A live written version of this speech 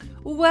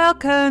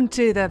Welcome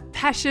to the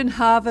Passion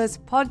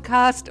Harvest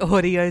podcast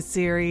audio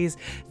series.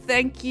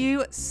 Thank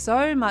you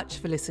so much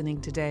for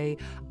listening today.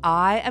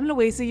 I am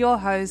Louisa, your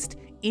host,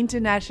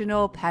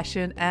 International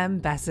Passion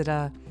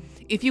Ambassador.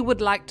 If you would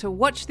like to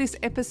watch this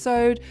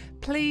episode,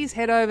 please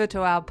head over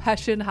to our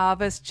Passion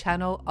Harvest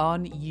channel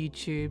on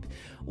YouTube.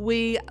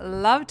 We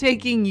love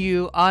taking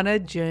you on a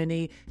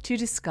journey to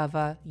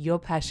discover your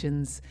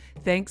passions.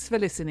 Thanks for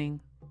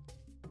listening.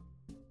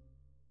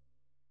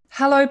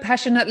 Hello,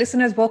 passionate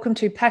listeners. Welcome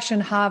to Passion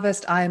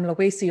Harvest. I am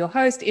Louisa, your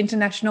host,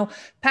 International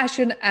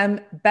Passion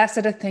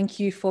Ambassador. Thank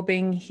you for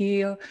being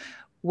here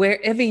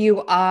wherever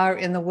you are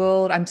in the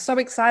world. I'm so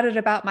excited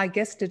about my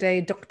guest today,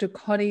 Dr.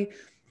 Connie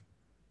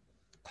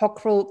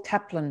Cockrell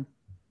Kaplan.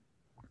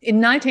 In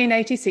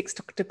 1986,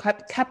 Dr.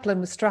 Kaplan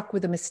was struck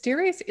with a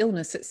mysterious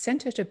illness that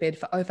sent her to bed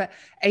for over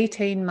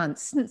 18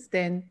 months. Since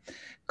then,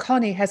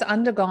 Connie has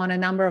undergone a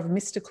number of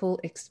mystical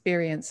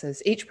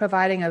experiences, each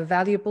providing a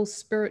valuable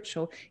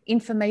spiritual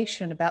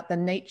information about the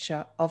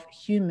nature of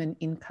human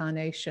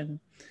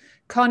incarnation.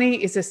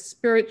 Connie is a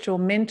spiritual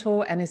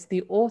mentor and is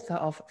the author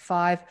of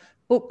 5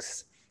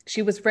 books.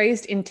 She was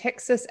raised in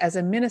Texas as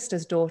a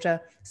minister's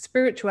daughter.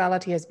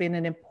 Spirituality has been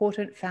an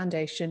important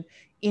foundation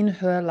in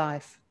her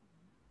life.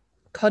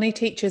 Connie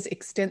teaches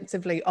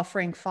extensively,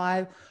 offering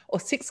 5 or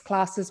 6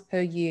 classes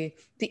per year.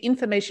 The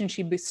information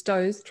she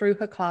bestows through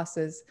her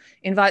classes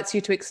invites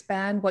you to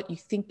expand what you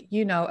think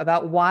you know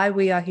about why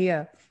we are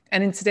here,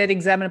 and instead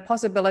examine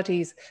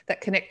possibilities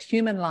that connect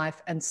human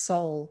life and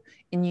soul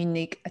in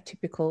unique,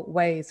 atypical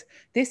ways.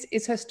 This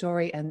is her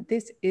story and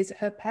this is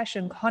her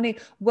passion. Connie,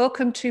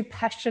 welcome to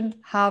Passion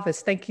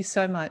Harvest. Thank you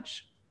so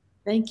much.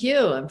 Thank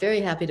you. I'm very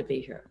happy to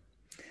be here.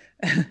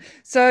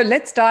 So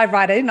let's dive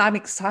right in. I'm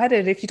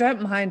excited. If you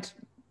don't mind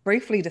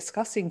briefly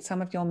discussing some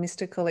of your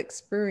mystical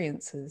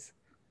experiences.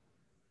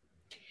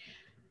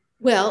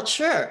 Well,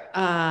 sure.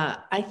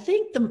 I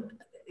think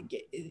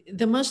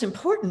the most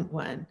important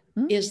one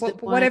is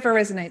whatever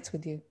resonates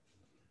with you.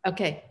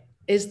 Okay,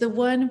 is the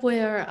one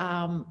where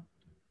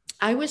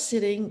I was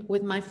sitting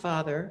with my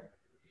father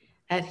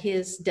at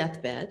his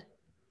deathbed,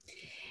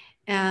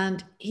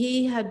 and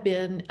he had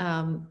been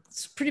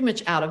pretty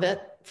much out of it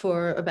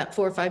for about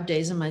 4 or 5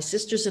 days, and my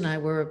sisters and I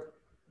were,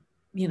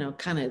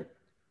 kind of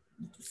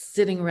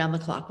sitting around the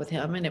clock with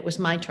him, and it was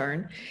my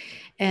turn.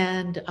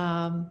 And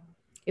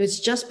it was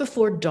just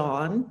before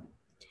dawn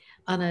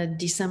on a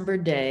December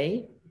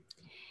day.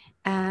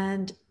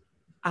 And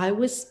I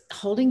was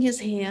holding his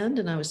hand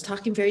and I was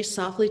talking very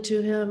softly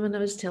to him, and I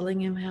was telling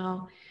him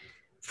how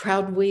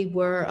proud we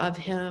were of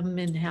him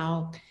and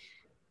how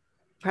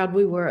proud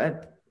we were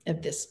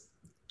of this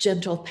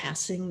gentle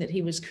passing that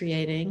he was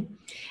creating.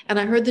 And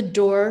I heard the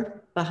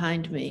door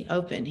behind me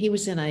open. He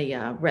was in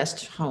a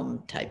rest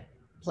home type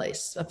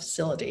place, a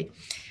facility.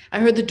 I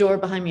heard the door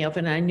behind me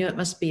open, and I knew it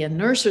must be a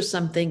nurse or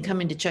something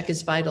coming to check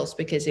his vitals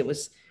because it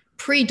was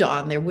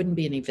pre-dawn. There wouldn't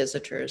be any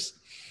visitors.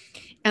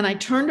 And I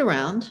turned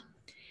around,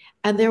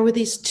 and there were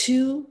these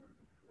 2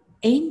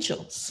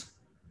 angels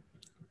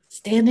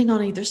standing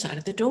on either side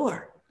of the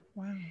door.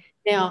 Wow.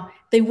 Now,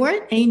 they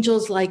weren't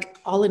angels like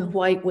all in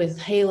white with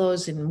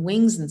halos and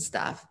wings and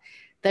stuff.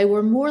 They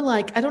were more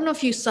like, I don't know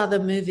if you saw the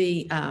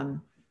movie,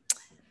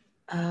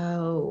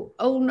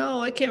 oh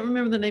no, I can't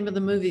remember the name of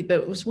the movie, but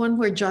it was one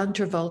where John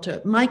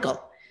Travolta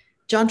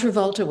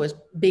was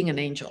being an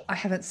angel. I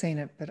haven't seen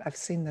it, but I've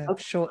seen the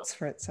shorts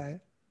for it. So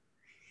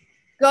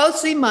go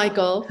see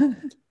Michael,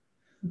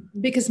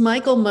 because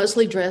Michael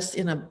mostly dressed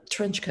in a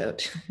trench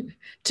coat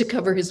to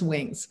cover his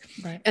wings.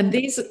 Right. And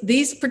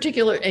these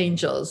particular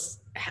angels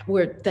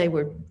were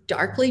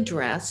darkly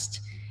dressed,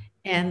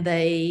 and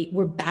they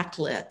were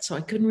backlit, so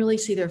I couldn't really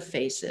see their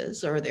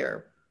faces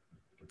or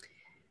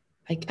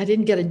I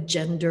didn't get a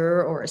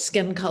gender or a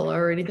skin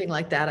color or anything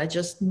like that. I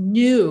just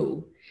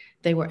knew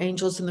they were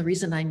angels. And the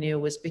reason I knew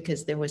was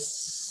because there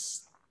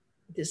was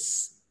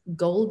this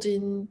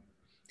golden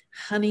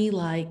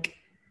honey-like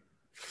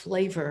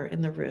flavor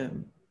in the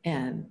room.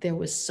 And there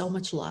was so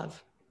much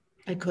love.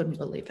 I couldn't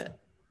believe it.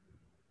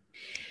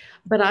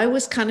 But I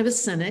was kind of a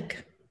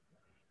cynic,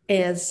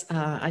 as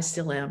I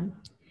still am.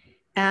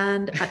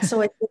 And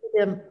so I said to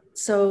them,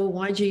 so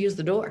why'd you use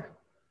the door?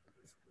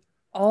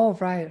 Oh,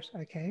 right.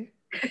 Okay.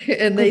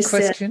 And they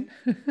said,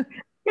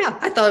 yeah,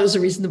 I thought it was a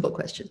reasonable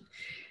question.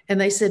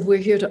 And they said, we're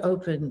here to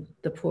open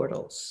the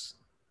portals.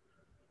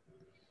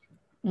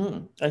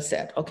 I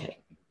said, okay.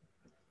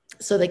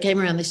 So they came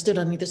around, they stood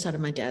on either side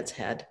of my dad's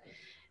head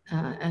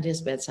at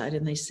his bedside.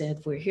 And they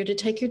said, we're here to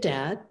take your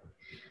dad,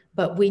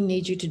 but we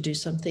need you to do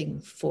something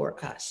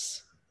for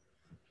us.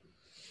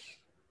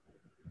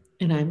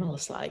 And I'm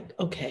almost like,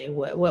 okay,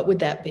 what would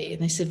that be?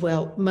 And they said,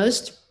 well,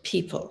 most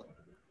people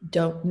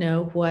don't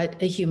know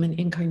what a human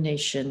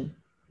incarnation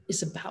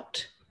is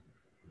about.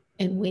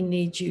 And we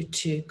need you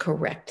to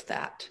correct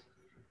that.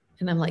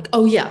 And I'm like,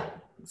 oh yeah.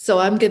 So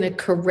I'm going to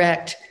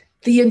correct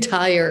the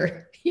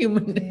entire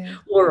human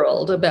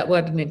world about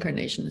what an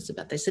incarnation is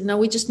about. They said, no,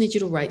 we just need you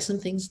to write some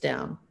things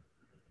down.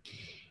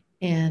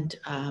 And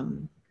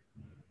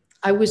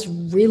I was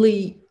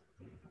really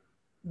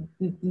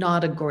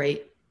not a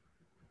great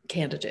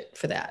candidate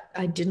for that.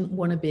 I didn't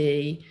want to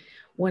be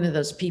one of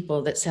those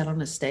people that sat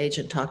on a stage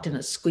and talked in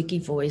a squeaky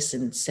voice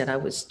and said I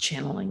was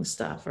channeling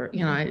stuff, or,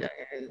 I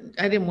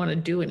didn't want to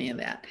do any of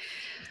that.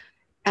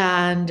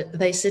 And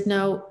they said,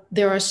 no,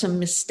 there are some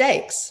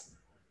mistakes.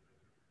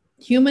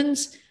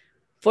 Humans,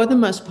 for the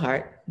most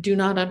part, do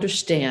not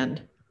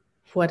understand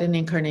what an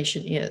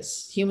incarnation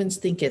is. Humans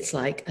think it's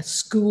like a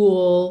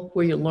school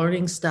where you're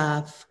learning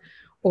stuff,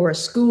 or a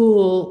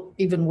school,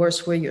 even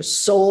worse, where your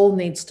soul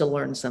needs to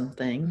learn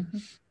something,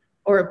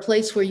 or a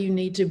place where you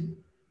need to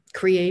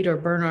create or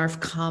burn off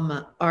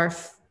karma,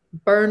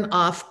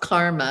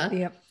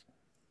 Yep.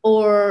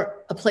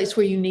 or a place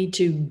where you need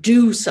to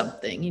do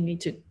something, you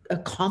need to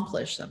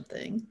accomplish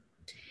something.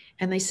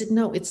 And they said,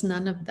 no, it's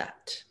none of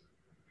that.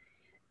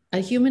 A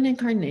human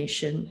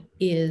incarnation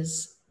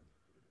is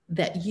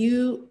that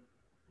you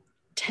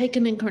take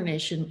an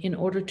incarnation in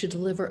order to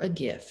deliver a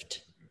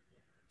gift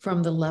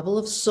from the level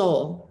of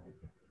soul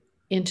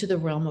into the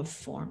realm of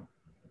form.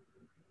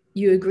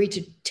 You agree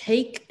to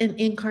take an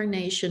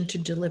incarnation to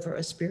deliver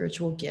a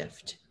spiritual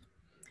gift.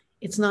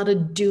 It's not a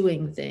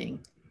doing thing,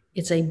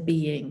 it's a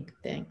being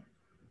thing.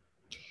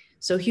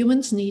 So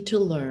humans need to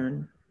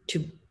learn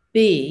to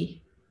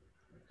be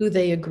who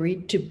they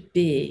agreed to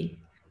be.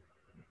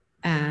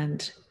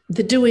 And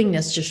the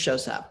doingness just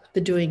shows up.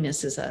 The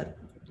doingness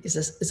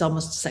is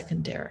almost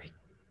secondary.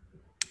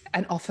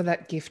 And offer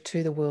that gift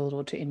to the world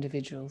or to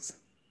individuals.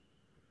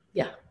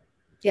 Yeah.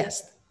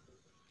 Yes.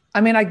 I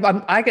mean,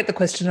 I get the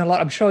question a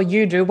lot. I'm sure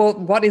you do. Well,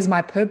 what is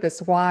my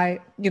purpose? Why,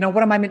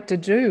 what am I meant to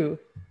do?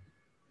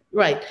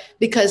 Right.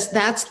 Because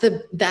that's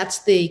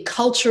the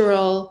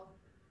cultural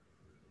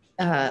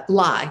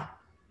lie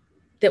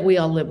that we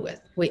all live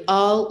with. We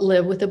all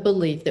live with a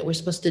belief that we're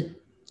supposed to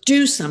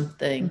do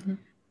something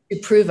to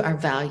prove our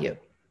value.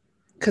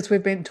 Because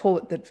we've been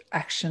taught that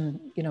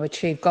action,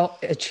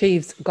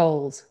 achieves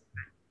goals.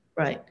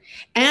 Right.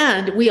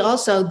 And we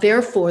also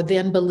therefore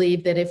then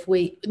believe that if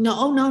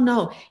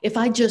if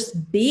I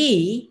just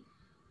be,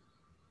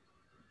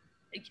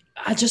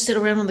 I just sit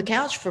around on the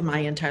couch for my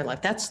entire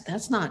life.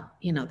 That's not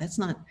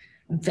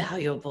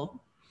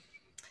valuable.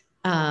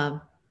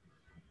 But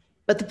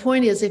the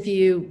point is, if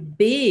you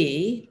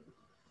be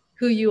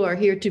who you are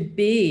here to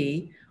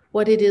be,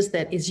 what it is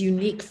that is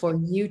unique for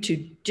you to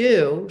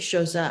do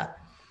shows up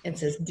and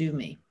says, do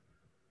me.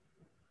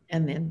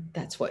 And then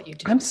that's what you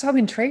do. I'm so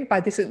intrigued by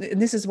this. And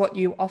this is what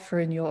you offer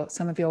in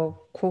some of your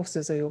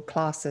courses or your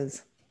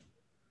classes.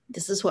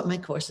 This is what my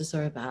courses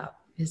are about,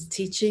 is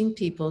teaching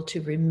people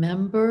to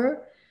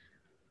remember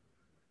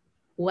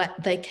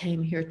what they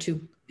came here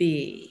to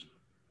be.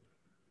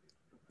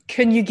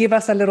 Can you give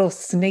us a little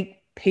sneak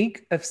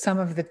peek of some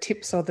of the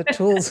tips or the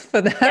tools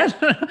for that?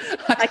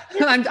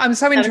 I'm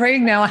so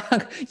intrigued now.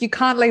 You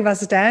can't leave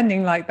us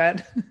standing like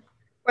that.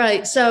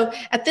 Right. So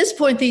at this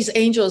point, these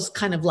angels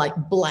kind of like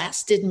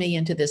blasted me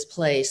into this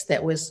place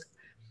it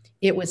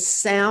was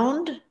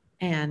sound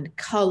and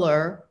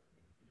color,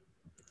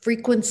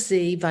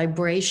 frequency,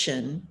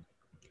 vibration,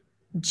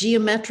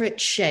 geometric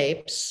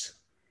shapes.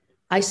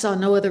 I saw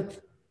no other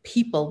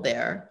people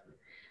there,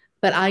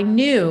 but I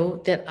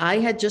knew that I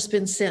had just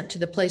been sent to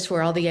the place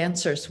where all the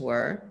answers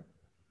were.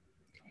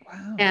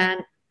 Wow.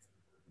 And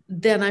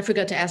then I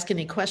forgot to ask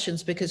any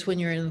questions, because when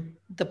you're in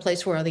the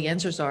place where all the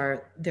answers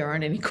are, there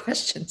aren't any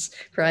questions,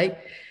 right?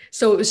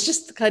 So it was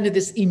just kind of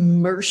this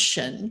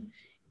immersion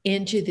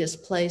into this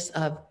place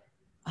of,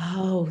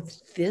 oh,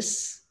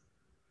 this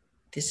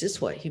is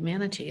what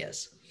humanity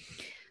is.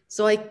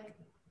 So I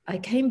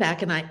came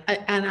back and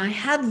I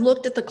had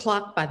looked at the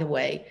clock, by the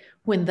way,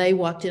 when they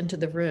walked into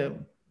the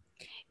room.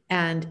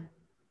 And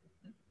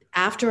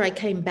after I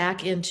came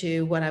back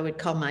into what I would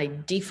call my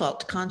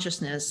default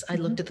consciousness, I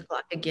looked at the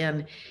clock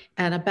again,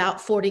 and about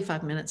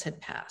 45 minutes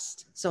had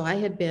passed. So I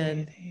had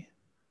been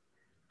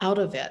out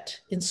of it.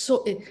 And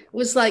so it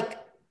was like,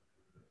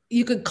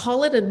 you could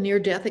call it a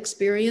near-death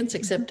experience,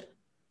 except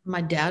my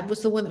dad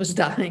was the one that was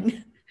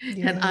dying,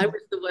 and I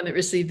was the one that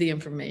received the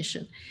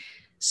information.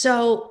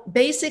 So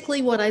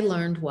basically what I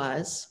learned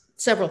was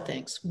several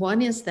things.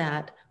 One is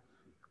that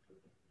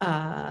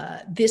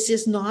this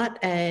is not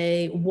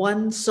a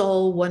one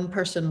soul, one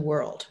person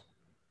world.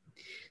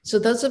 So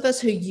those of us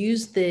who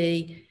use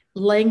the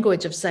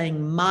language of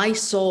saying my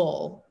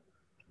soul,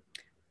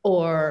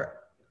 or,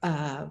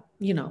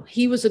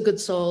 he was a good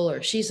soul,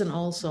 or she's an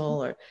old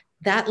soul, or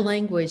that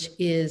language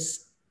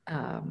is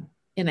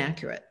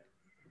inaccurate.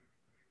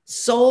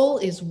 Soul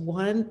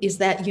is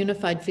that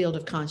unified field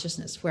of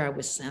consciousness where I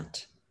was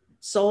sent.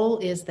 Soul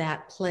is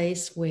that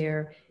place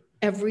where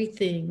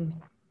everything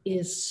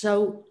is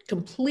so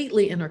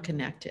completely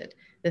interconnected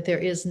that there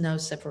is no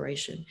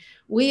separation.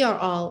 We are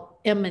all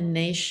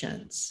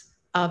emanations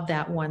of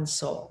that one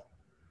soul.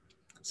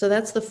 So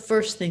that's the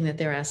first thing that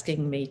they're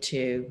asking me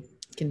to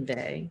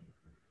convey.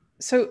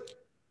 So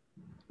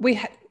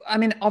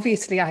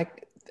obviously I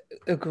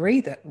agree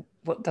that,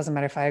 well, it doesn't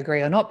matter if I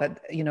agree or not, but,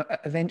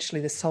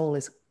 eventually the soul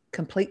is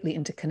completely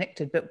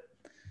interconnected, but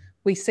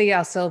we see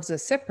ourselves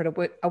as separate.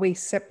 Are we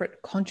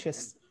separate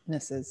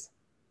consciousnesses?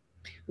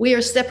 We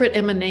are separate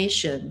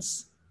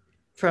emanations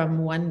from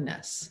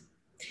oneness.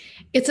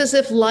 It's as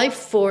if life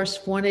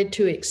force wanted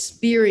to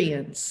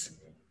experience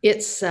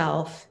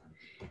itself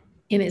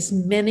in as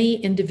many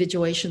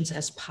individuations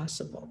as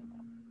possible,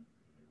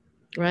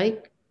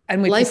 right?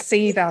 And we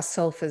perceive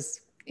ourselves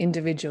as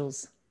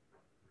individuals,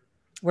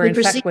 where in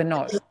fact we're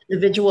not.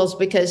 Individuals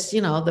because,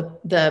 you know,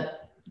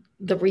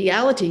 the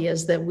reality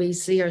is that we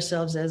see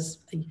ourselves as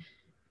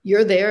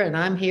you're there and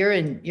I'm here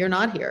and you're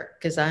not here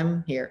because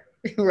I'm here,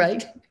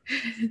 right?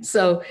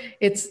 So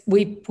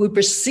we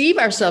perceive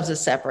ourselves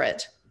as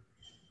separate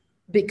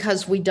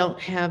because we don't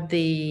have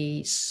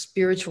the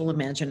spiritual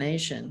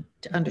imagination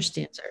to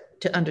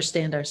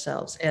understand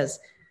ourselves as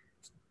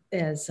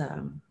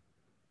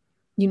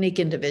unique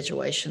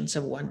individuations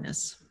of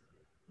oneness.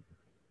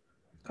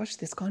 Gosh,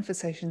 this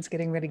conversation's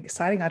getting really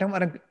exciting. I don't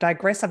want to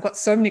digress. I've got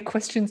so many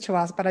questions to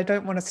ask, but I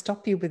don't want to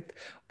stop you with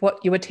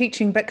what you were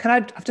teaching. But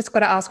I've just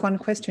got to ask one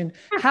question.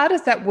 How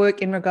does that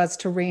work in regards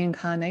to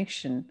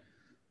reincarnation?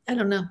 I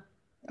don't know.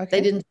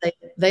 Okay.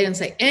 They didn't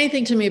say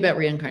anything to me about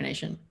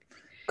reincarnation.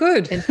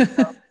 Good. And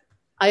so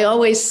I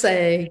always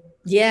say,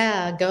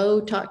 yeah, go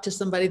talk to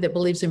somebody that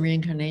believes in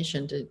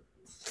reincarnation to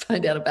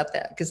find out about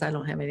that, because I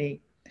don't have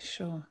any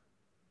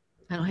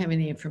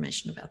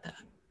information about that.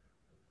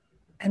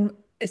 And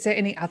is there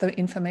any other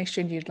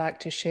information you'd like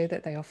to share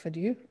that they offered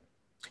you?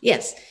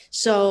 Yes.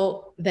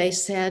 So they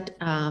said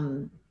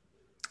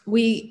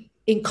we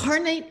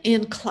incarnate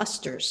in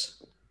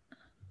clusters.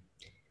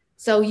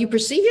 So you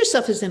perceive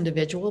yourself as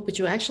individual, but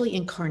you actually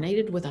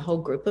incarnated with a whole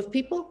group of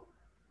people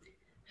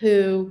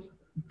who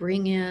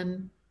bring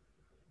in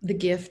the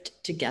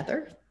gift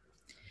together.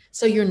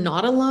 So you're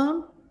not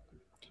alone,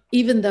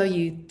 even though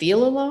you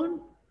feel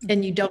alone,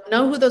 and you don't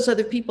know who those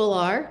other people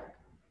are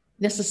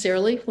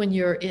necessarily when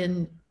you're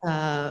incarnated,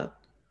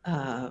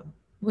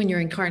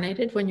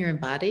 when you're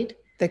embodied.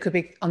 They could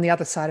be on the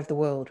other side of the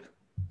world.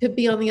 Could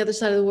be on the other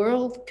side of the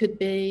world. Could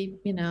be,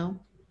 you know,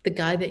 the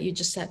guy that you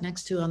just sat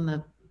next to on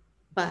the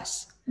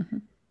bus. Mm-hmm.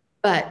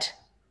 But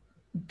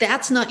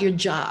that's not your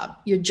job.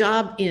 Your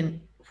job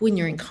when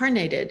you're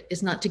incarnated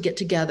is not to get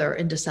together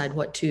and decide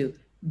what to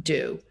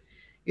do.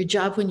 Your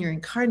job when you're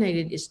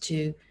incarnated is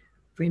to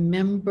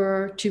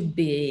remember to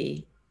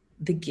be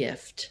the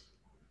gift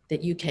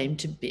that you came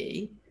to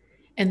be.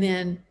 And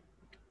then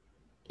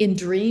in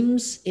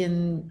dreams,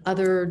 in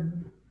other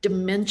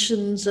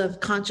dimensions of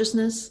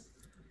consciousness,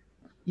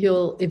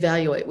 you'll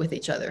evaluate with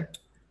each other,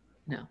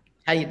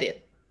 how you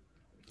did.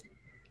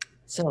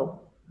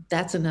 So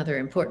that's another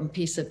important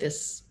piece of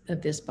this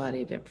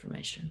body of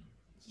information.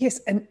 Yes,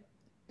 and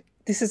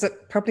this is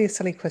probably a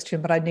silly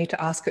question, but I need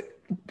to ask it.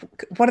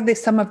 What are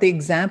some of the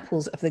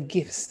examples of the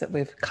gifts that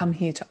we've come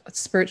here to,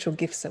 spiritual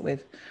gifts that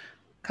we've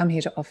come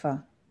here to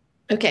offer?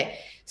 Okay,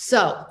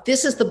 so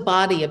this is the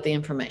body of the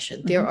information.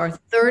 Mm-hmm. There are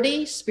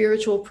 30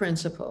 spiritual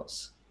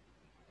principles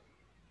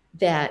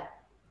that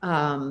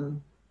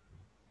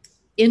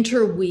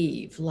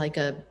interweave like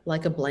a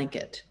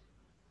blanket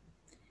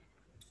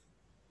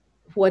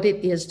what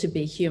it is to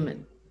be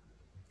human.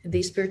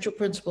 These spiritual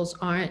principles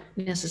aren't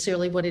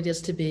necessarily what it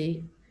is to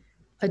be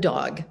a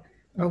dog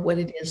or what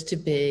it is to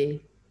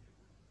be,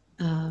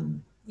 a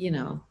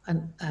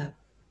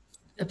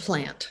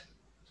plant.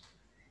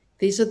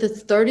 These are the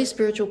 30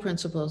 spiritual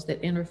principles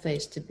that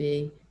interface to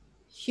be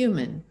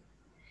human.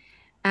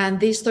 And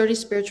these 30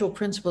 spiritual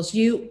principles,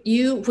 you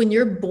when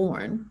you're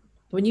born,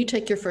 when you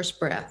take your first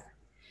breath,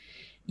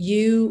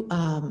 you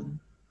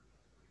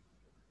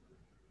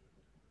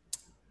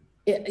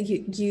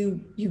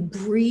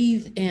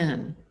breathe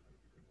in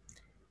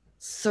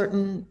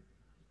certain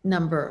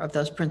number of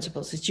those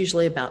principles. It's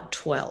usually about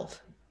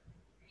 12.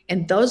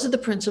 And those are the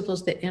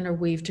principles that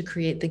interweave to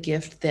create the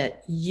gift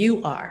that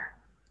you are.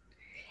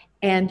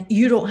 And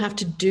you don't have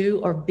to do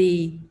or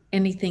be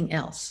anything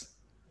else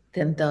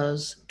than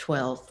those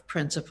 12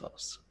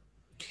 principles.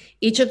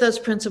 Each of those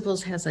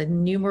principles has a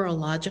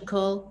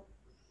numerological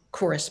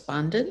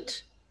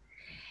correspondent.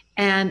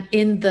 And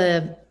in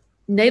the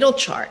natal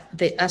chart,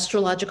 the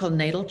astrological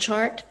natal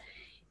chart,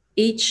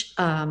 each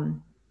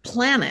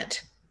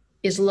planet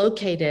is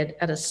located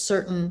at a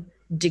certain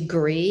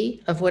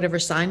degree of whatever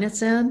sign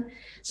it's in.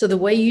 So the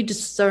way you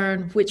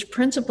discern which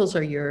principles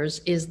are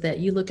yours is that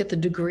you look at the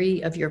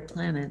degree of your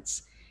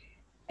planets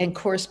and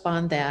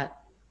correspond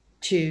that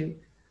to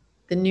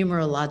the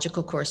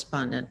numerological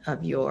correspondent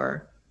of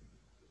your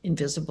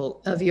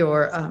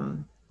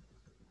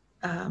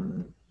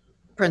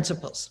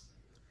principles.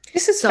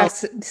 This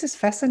is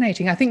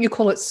fascinating. I think you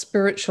call it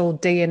spiritual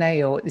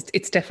DNA, or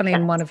it's definitely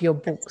in one of your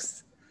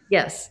books.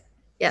 Yes.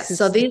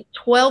 So these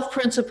 12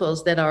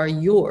 principles that are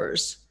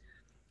yours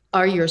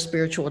are your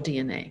spiritual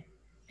DNA.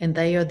 And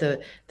they are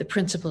the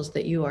principles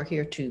that you are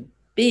here to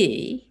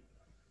be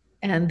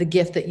and the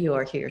gift that you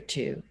are here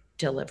to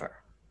deliver.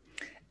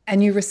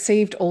 And you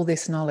received all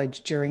this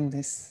knowledge during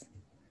this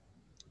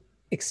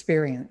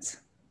experience.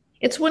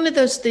 It's one of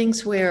those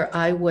things where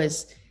I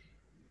would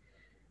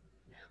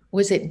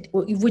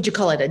you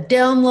call it a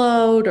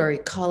download or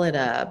call it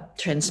a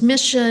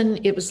transmission?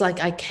 It was like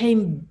I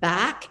came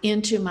back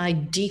into my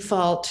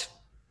default,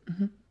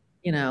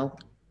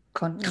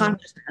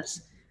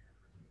 consciousness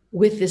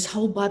with this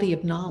whole body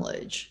of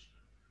knowledge.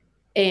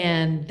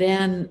 And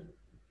then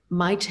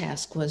my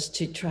task was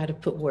to try to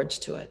put words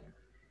to it,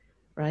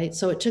 right?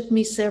 So it took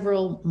me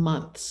several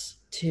months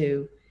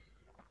to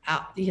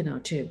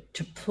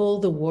to pull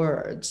the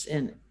words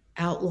and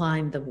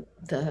outline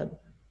the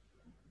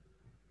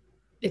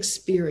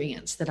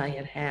experience that I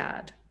had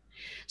had.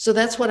 So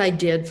that's what I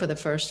did for the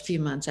first few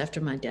months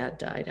after my dad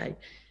died.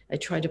 I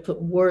tried to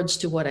put words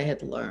to what I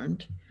had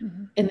learned.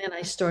 Mm-hmm. And then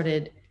I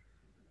started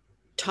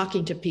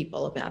talking to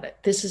people about it.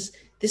 This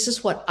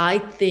is what I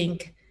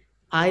think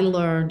I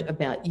learned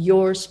about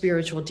your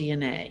spiritual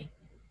DNA.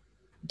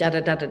 Da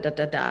da da da da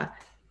da da.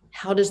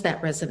 How does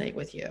that resonate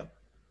with you?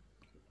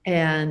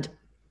 And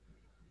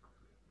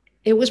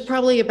it was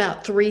probably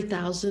about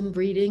 3,000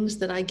 readings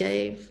that I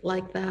gave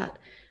like that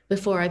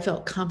before I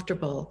felt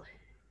comfortable.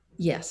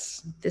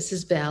 Yes, this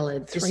is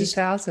valid.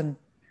 3,000.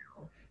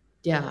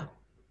 Yeah.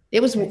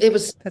 It was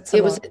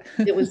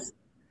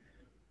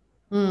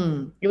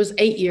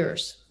 8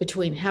 years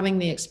between having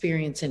the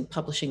experience and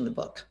publishing the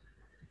book.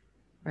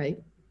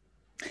 Right.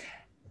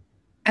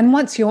 And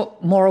once you're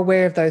more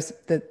aware of those,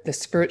 the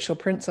spiritual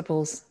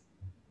principles,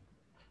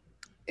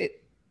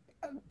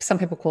 some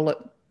people call it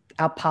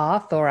our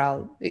path,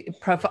 or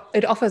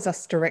it offers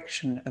us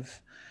direction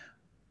of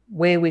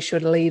where we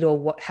should lead,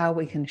 or how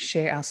we can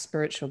share our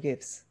spiritual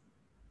gifts.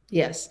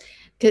 Yes,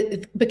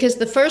 because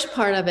the first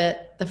part of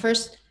it,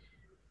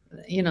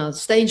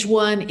 stage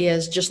one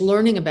is just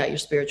learning about your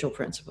spiritual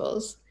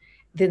principles.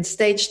 Then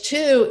stage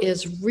two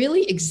is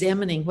really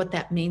examining what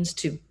that means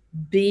to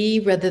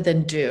be rather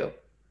than do.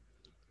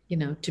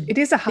 It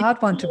is a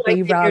hard one, to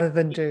be rather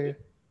than do.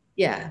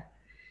 Yeah.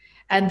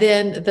 And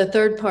then the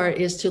third part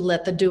is to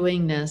let the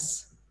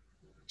doingness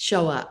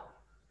show up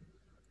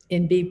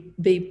and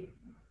be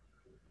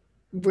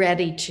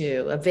ready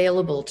to,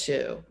 available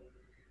to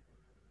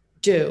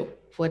do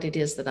what it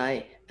is that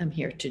I am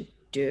here to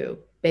do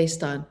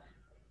based on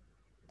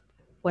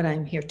what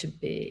I'm here to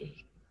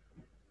be.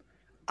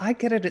 I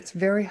get it. It's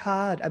very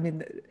hard. I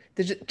mean,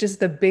 just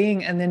the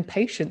being, and then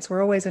patience.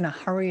 We're always in a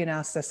hurry in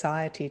our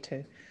society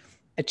to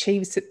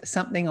achieve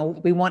something, or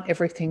we want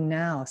everything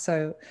now.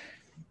 So,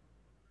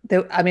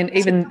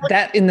 even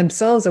that in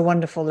themselves are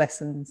wonderful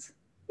lessons.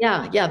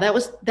 Yeah.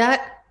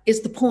 That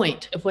is the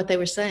point of what they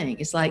were saying.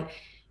 It's like,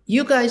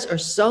 you guys are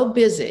so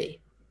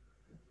busy,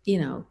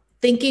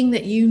 thinking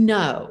that you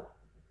know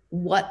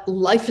what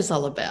life is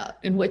all about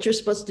and what you're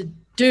supposed to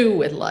do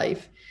with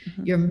life.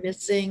 Mm-hmm. You're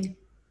missing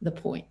the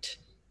point.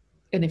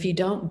 And if you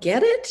don't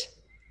get it,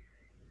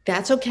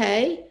 that's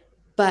okay,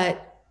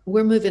 but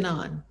we're moving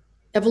on.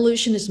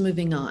 Evolution is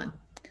moving on.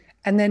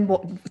 And then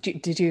what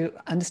did you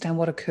understand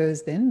what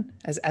occurs then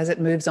as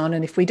it moves on?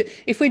 And if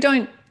we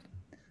don't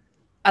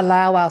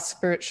allow our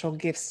spiritual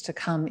gifts to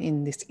come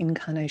in this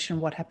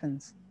incarnation, what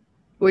happens?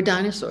 We're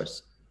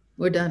dinosaurs.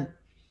 We're done.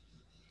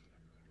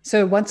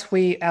 So once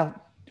our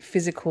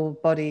physical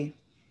body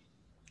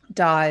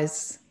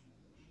dies,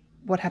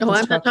 what happens? No,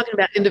 I'm not talking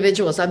about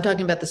individuals. I'm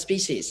talking about the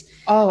species.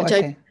 Oh,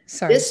 okay.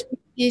 Sorry. This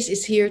species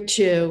is here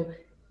to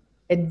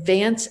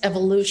advance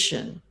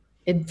evolution,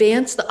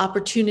 advance the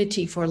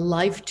opportunity for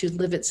life to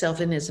live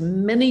itself in as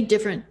many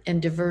different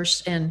and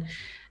diverse and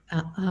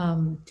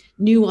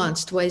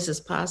nuanced ways as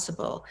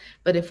possible.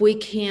 But if we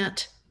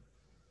can't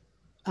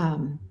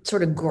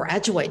sort of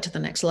graduate to the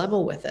next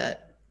level with it,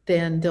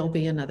 then there'll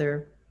be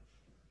another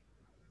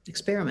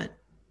experiment.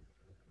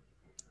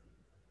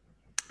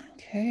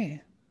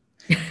 Okay.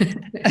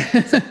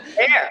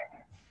 There.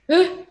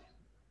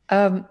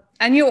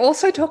 And you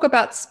also talk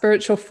about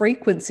spiritual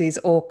frequencies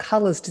or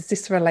colors. Does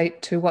this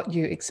relate to what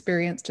you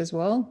experienced as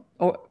well,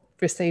 or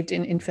received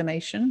in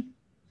information?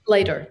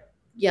 Later.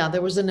 Yeah,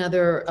 there was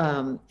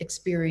another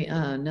experience,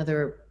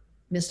 another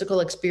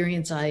mystical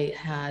experience I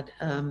had.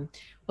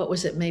 What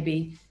was it?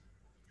 Maybe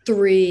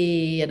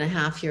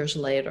 3.5 years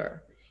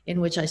later,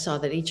 in which I saw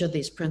that each of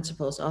these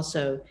principles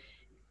also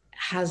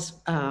has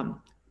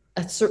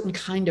a certain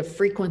kind of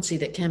frequency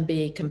that can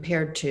be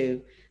compared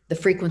to the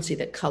frequency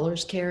that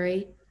colors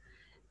carry,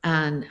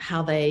 and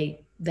how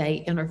they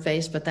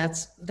interface. But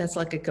that's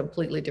like a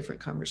completely different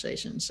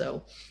conversation.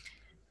 So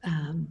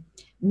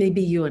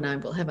maybe you and I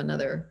will have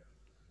another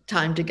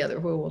time together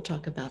where we'll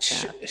talk about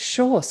that.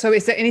 Sure. So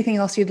is there anything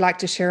else you'd like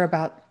to share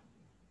about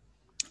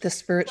the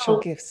spiritual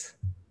gifts?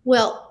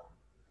 Well,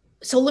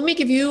 so let me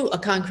give you a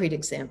concrete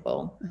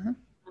example. Uh-huh.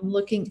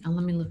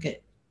 let me look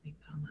at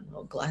my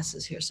little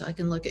glasses here so I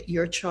can look at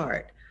your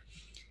chart.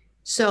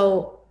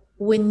 So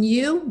when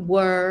you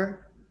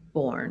were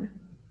born,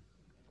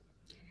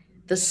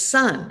 the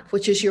sun,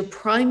 which is your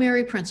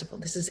primary principle,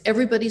 this is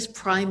everybody's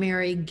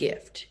primary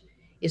gift,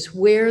 is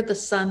where the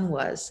sun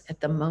was at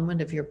the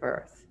moment of your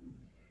birth.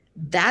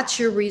 That's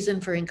your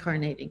reason for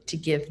incarnating,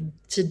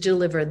 to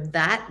deliver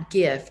that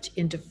gift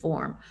into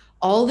form.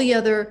 All the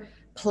other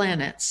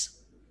planets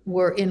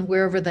were in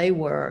wherever they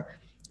were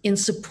in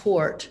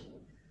support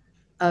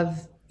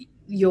of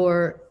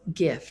your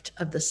gift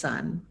of the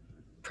sun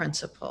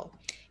principle.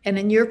 And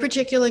in your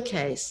particular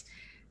case,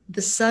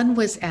 the sun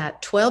was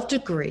at 12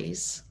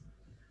 degrees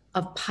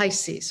of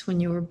Pisces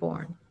when you were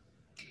born.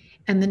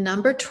 And the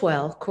number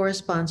 12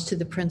 corresponds to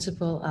the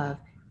principle of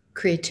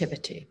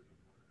creativity.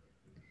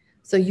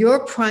 So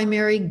your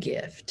primary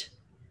gift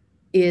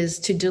is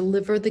to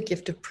deliver the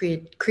gift of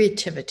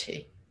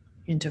creativity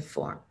into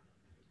form.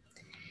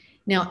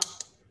 Now,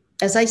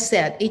 as I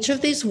said, each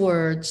of these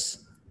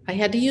words, I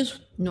had to use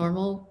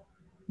normal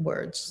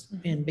words,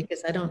 and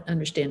because I don't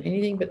understand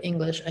anything but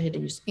English, I had to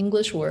use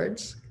English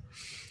words.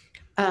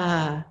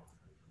 But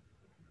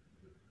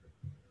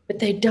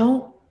they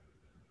don't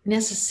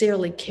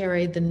necessarily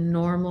carry the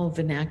normal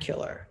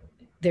vernacular.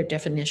 Their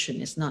definition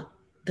is not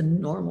the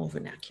normal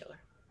vernacular.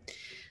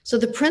 So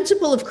the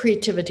principle of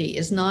creativity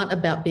is not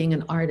about being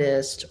an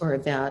artist or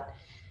about,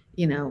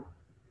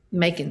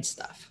 making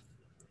stuff.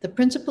 The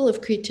principle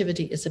of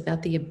creativity is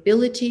about the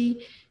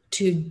ability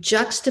to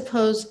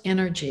juxtapose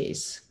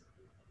energies,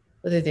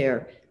 whether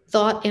they're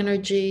thought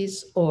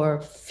energies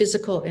or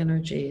physical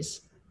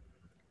energies,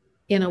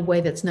 in a way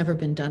that's never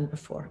been done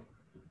before.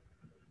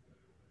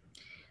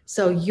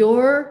 So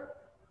your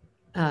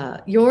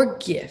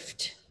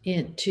gift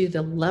to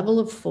the level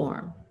of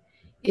form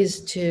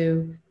is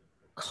to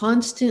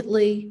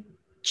constantly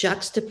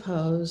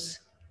juxtapose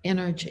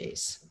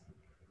energies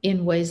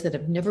in ways that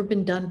have never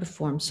been done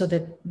before, so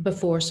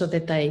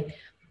that they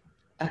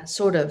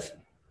sort of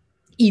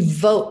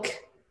evoke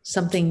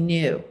something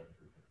new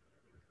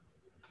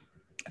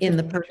in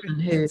the person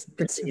who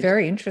it's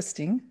very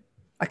interesting.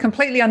 I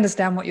completely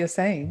understand what you're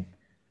saying.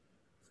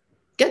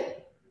 Good,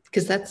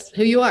 because that's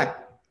who you are.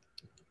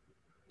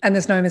 And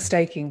there's no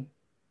mistaking.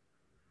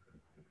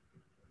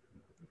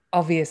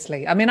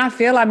 Obviously. I mean, I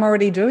feel I'm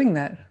already doing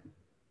that.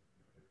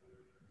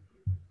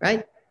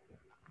 Right?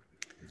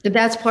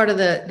 That's part of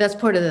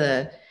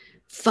the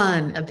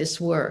fun of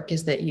this work,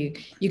 is that you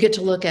get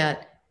to look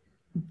at,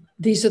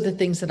 these are the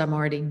things that I'm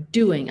already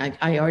doing.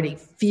 I already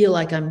feel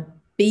like I'm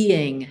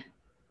being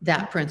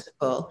that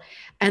principle.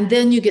 And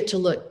then you get to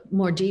look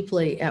more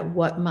deeply at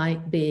what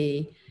might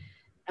be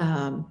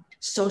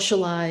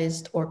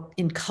socialized or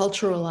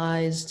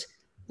enculturalized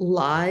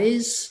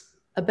lies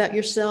about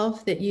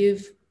yourself that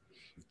you've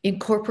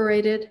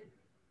incorporated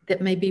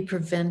that may be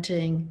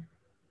preventing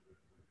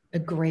a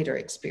greater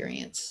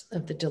experience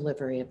of the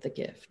delivery of the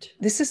gift.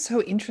 This is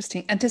so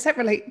interesting. And does that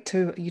relate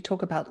to, you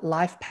talk about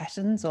life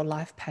patterns or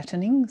life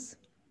patternings?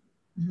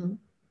 Mm-hmm.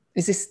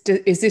 Is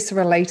this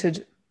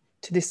related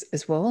to this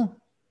as well?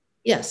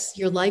 Yes,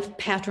 your life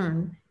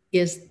pattern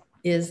is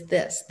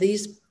this.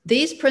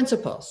 These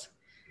principles,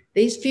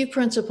 these few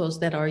principles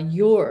that are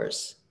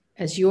yours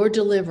as your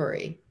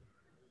delivery,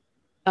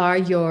 are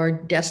your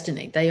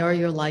destiny. They are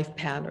your life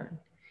pattern.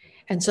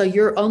 And so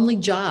your only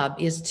job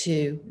is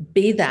to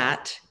be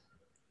that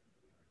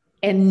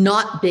and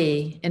not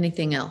be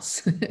anything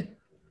else.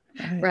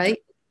 Right?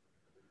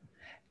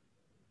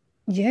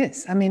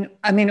 Yes. I mean,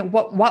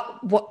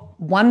 what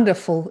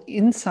wonderful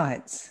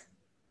insights.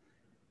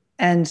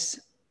 And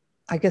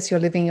I guess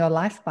you're living your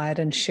life by it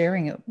and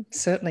sharing it,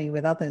 certainly,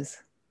 with others.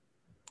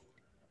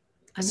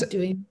 I'm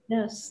doing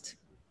my best.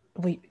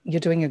 You're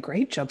doing a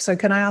great job. So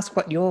can I ask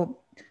what your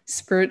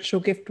spiritual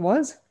gift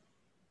was?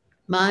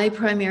 My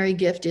primary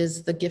gift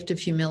is the gift of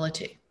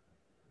humility.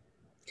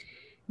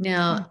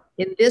 Now,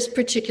 in this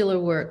particular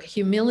work,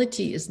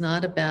 humility is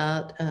not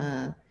about,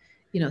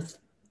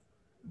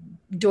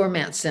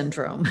 doormat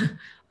syndrome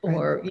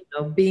or,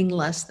 being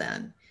less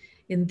than.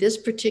 In this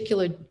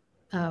particular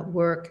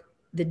work,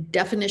 the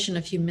definition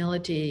of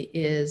humility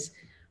is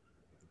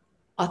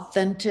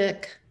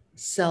authentic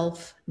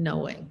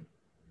self-knowing,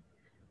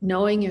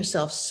 knowing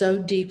yourself so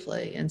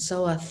deeply and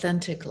so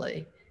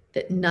authentically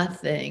that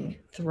nothing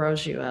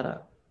throws you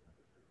out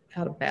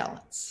of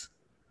balance,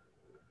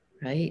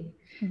 right?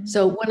 Mm-hmm.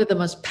 So one of the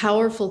most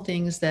powerful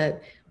things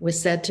that was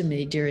said to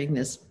me during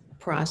this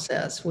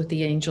process with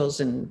the angels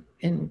and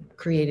in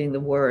creating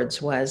the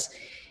words was,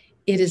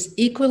 it is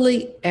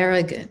equally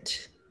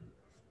arrogant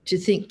to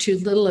think too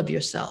little of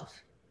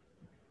yourself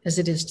as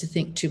it is to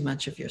think too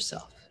much of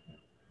yourself.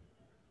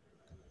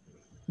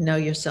 Know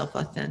yourself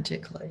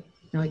authentically.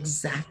 Know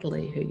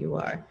exactly who you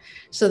are.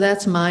 So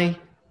that's my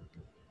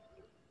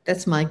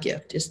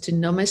gift, is to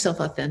know myself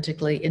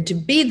authentically and to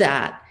be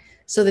that,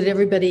 so that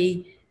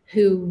everybody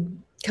who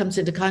comes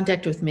into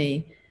contact with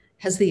me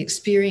has the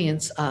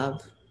experience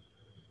of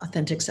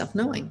authentic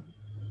self-knowing.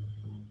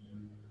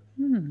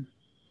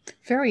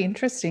 Very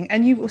interesting.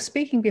 And you were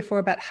speaking before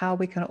about how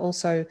we can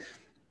also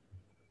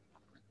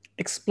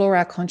explore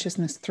our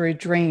consciousness through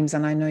dreams.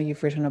 And I know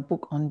you've written a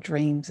book on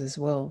dreams as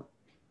well.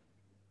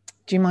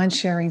 Do you mind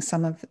sharing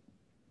some of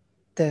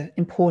the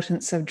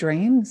importance of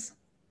dreams?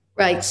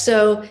 Right.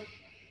 So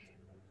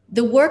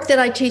the work that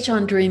I teach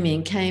on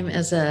dreaming came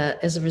as a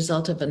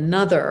result of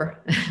another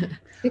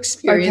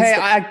experience. Okay,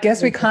 I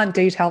guess we can't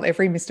detail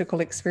every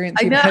mystical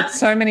experience. You've had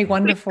so many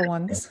wonderful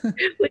ones.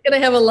 We're going to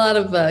have a lot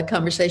of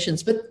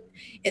conversations, but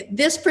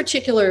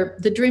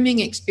the dreaming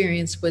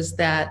experience was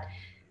that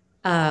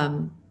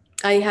I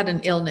had an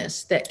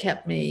illness that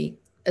kept me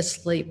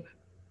asleep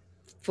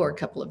for a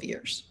couple of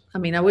years. I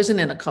mean, I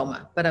wasn't in a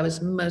coma, but I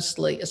was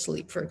mostly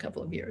asleep for a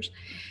couple of years.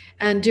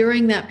 And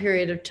during that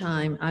period of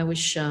time, I was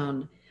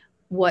shown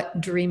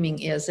what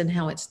dreaming is and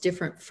how it's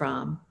different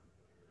from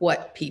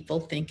what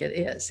people think it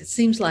is. It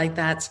seems like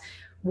that's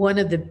one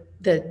of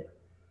the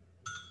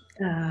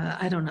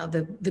I don't know,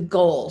 the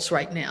goals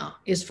right now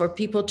is for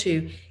people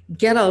to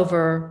get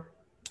over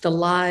the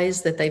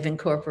lies that they've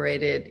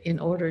incorporated in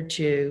order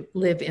to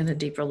live in a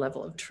deeper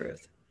level of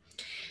truth.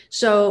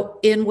 So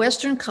in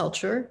Western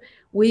culture,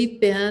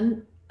 we've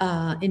been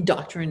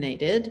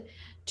indoctrinated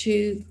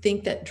to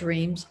think that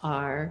dreams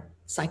are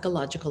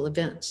psychological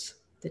events,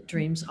 that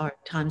dreams are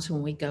times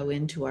when we go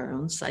into our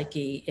own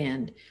psyche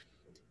and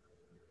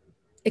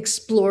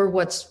explore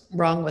what's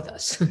wrong with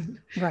us,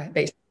 Right.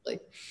 basically.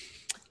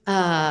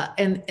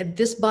 And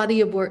this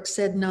body of work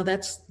said, no,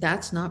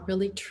 that's not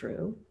really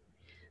true.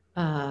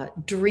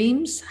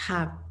 Dreams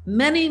have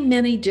many,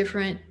 many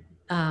different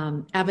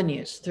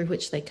avenues through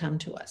which they come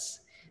to us.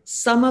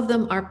 Some of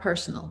them are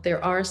personal.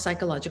 There are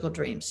psychological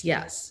dreams,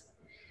 yes,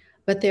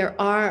 but there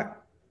are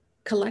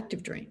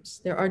collective dreams.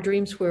 There are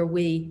dreams where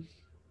we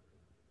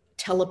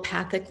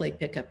telepathically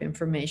pick up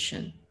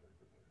information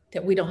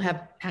that we don't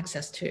have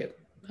access to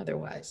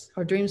otherwise,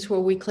 or dreams where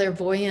we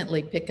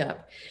clairvoyantly pick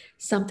up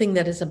something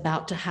that is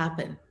about to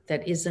happen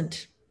that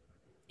isn't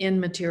in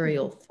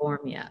material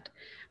form yet,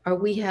 or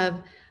we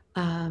have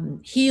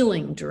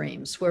healing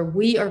dreams where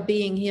we are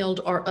being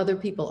healed or other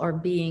people are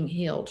being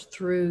healed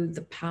through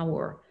the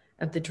power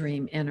of the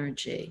dream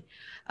energy.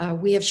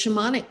 We have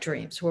shamanic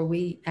dreams where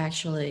we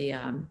actually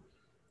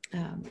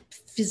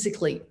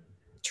physically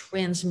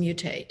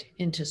transmutate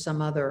into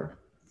some other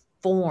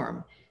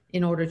form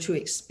in order to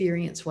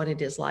experience what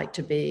it is like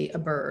to be a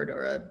bird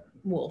or a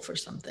wolf or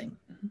something.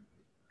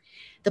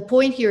 The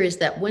point here is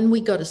that when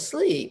we go to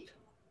sleep,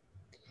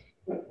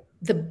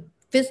 the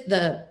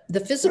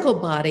physical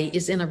body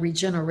is in a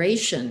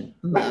regeneration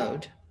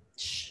mode.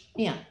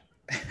 Yeah.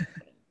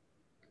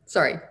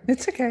 Sorry.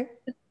 It's okay.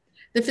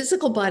 The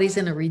physical body's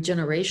in a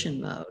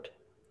regeneration mode,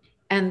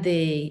 and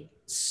the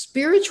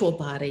spiritual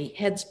body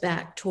heads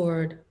back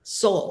toward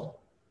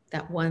soul,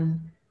 that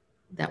one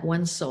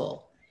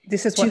soul.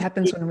 This is what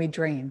happens when we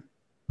dream.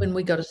 When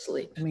we go to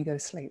sleep. When we go to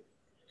sleep.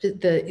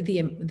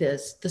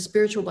 The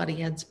spiritual body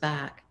heads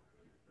back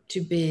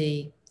to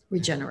be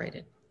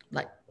regenerated,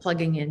 like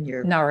plugging in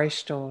your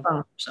nourished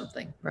or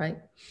something, right?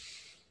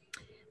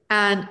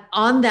 And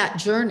on that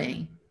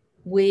journey,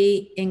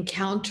 we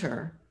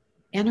encounter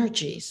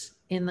energies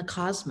in the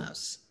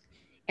cosmos.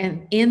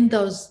 And in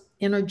those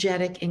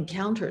energetic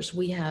encounters,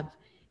 we have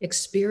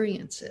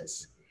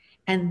experiences.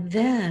 And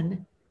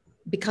then,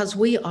 because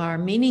we are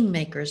meaning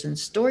makers and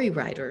story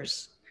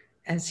writers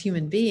as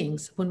human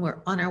beings, when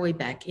we're on our way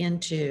back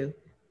into,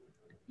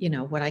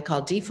 what I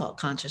call default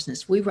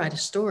consciousness, we write a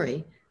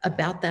story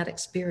about that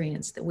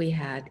experience that we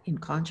had in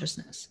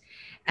consciousness.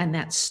 And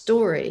that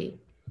story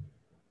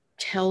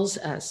tells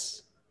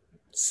us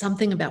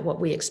something about what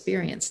we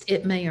experienced.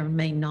 It may or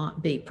may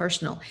not be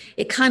personal.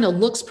 It kind of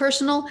looks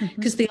personal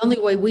because the only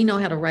way we know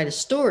how to write a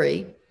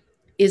story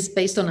is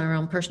based on our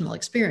own personal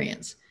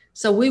experience.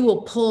 So we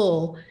will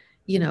pull,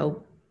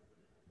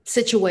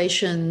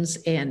 situations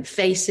and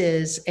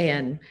faces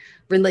and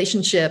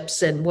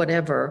relationships and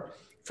whatever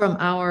from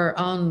our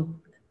own,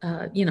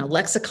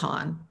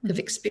 lexicon of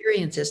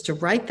experiences to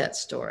write that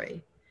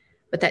story.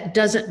 But that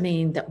doesn't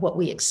mean that what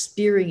we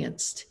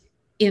experienced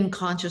in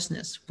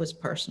consciousness was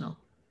personal.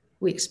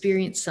 We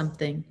experienced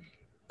something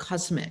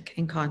cosmic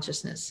in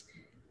consciousness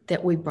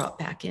that we brought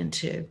back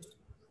into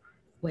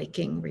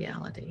waking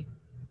reality.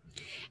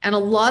 And a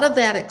lot of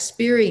that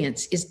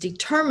experience is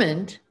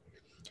determined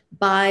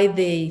by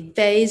the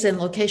phase and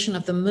location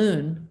of the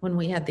moon when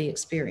we had the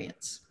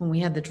experience, when we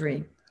had the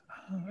dream.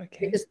 Oh,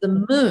 okay. Because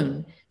the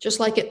moon, just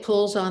like it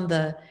pulls on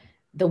the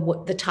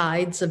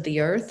tides of the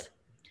earth,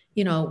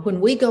 when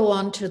we go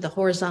onto the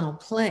horizontal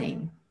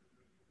plane,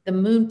 the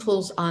moon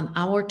pulls on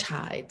our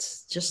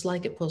tides, just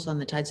like it pulls on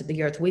the tides of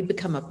the earth. We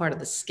become a part of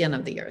the skin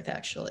of the earth,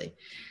 actually.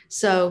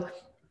 So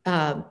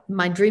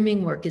my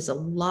dreaming work is a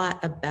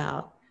lot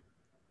about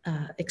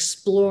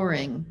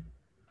exploring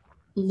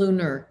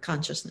lunar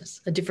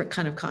consciousness, a different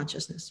kind of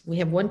consciousness. We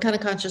have one kind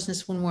of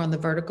consciousness when we're on the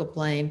vertical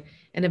plane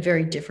and a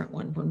very different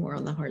one when we're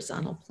on the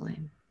horizontal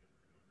plane.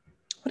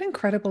 What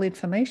incredible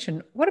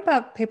information. What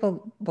about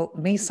people,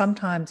 me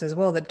sometimes as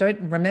well, that don't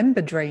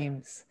remember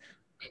dreams?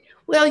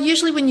 Well,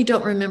 usually when you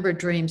don't remember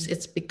dreams,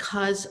 it's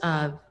because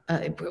of,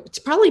 it's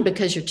probably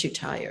because you're too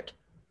tired,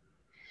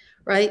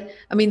 right?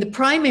 I mean, the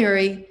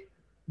primary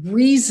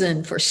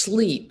reason for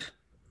sleep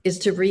is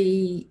to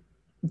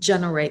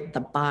regenerate the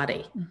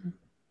body. Mm-hmm.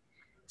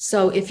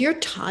 So if you're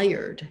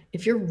tired,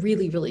 if you're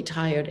really, really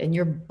tired and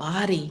your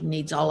body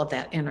needs all of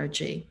that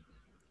energy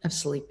of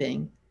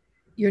sleeping,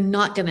 you're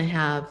not going to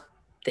have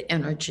the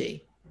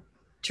energy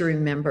to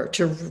remember,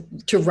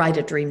 to write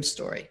a dream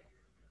story.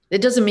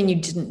 It doesn't mean you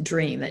didn't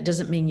dream. That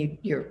doesn't mean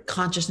your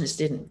consciousness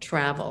didn't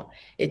travel.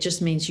 It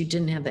just means you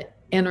didn't have the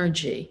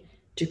energy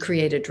to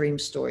create a dream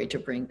story to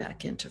bring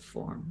back into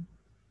form.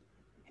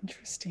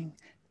 Interesting.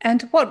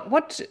 And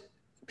what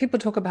people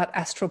talk about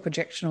astral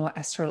projection or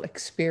astral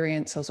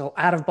experiences or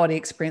out of body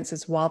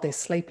experiences while they're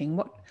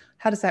sleeping.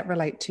 How does that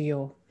relate to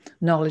your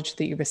knowledge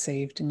that you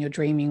received in your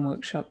dreaming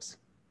workshops?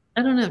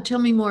 I don't know. Tell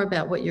me more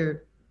about what you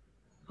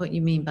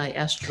mean by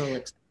astral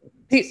experience.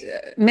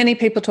 Many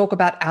people talk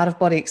about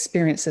out-of-body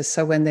experiences.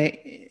 So when they're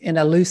in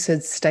a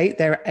lucid state,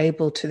 they're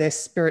able to, their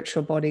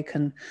spiritual body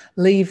can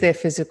leave their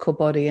physical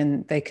body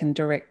and they can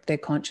direct their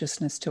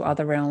consciousness to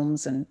other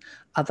realms and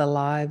other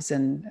lives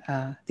and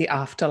the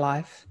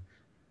afterlife.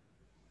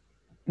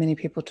 Many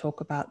people talk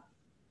about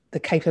the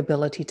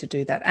capability to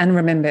do that and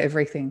remember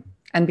everything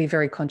and be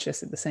very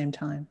conscious at the same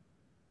time.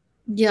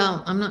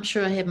 Yeah, I'm not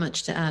sure I have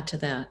much to add to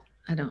that.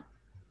 I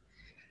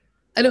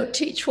don't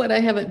teach what I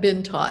haven't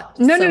been taught.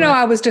 No.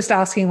 I was just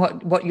asking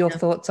what your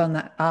thoughts on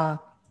that are.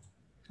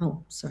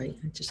 Oh, sorry.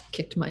 I just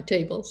kicked my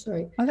table.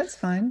 Sorry. Oh, that's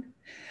fine.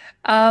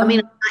 I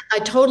mean, I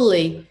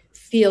totally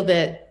feel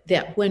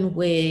that when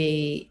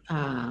we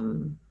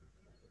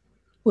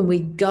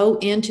go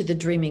into the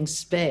dreaming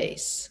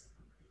space,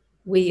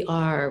 we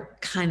are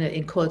kind of,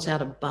 in quotes,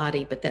 out of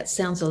body, but that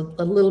sounds a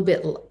little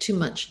bit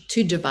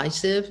too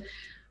divisive,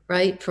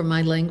 right? For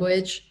my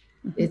language.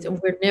 Mm-hmm.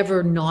 We're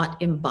never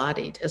not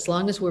embodied. As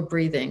long as we're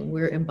breathing,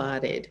 we're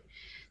embodied.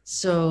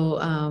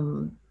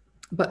 So,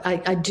 but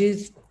I do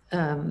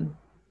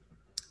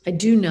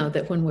know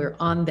that when we're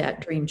on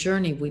that dream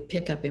journey, we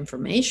pick up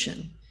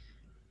information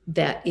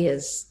that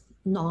is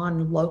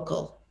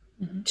non-local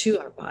mm-hmm. to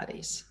our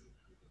bodies.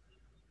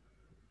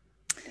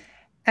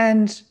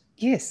 And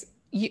yes,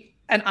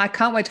 and I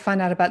can't wait to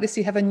find out about this.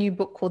 You have a new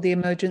book called The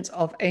Emergence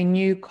of a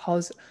New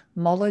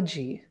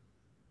Cosmology,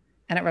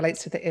 and it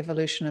relates to the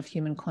evolution of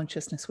human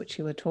consciousness, which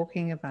you were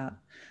talking about.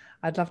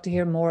 I'd love to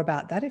hear more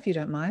about that, if you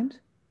don't mind.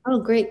 Oh,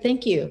 great.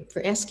 Thank you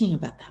for asking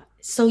about that.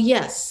 So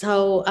yes,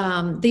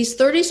 these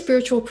 30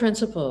 spiritual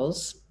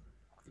principles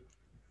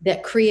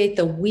that create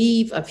the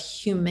weave of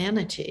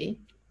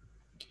humanity,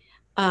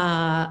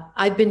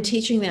 I've been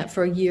teaching that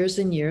for years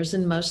and years,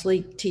 and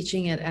mostly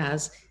teaching it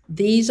as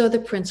these are the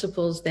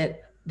principles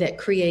that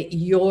create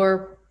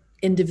your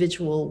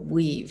individual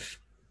weave.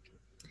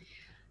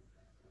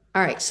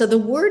 All right, so the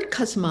word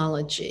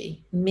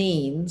cosmology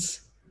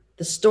means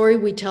the story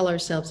we tell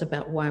ourselves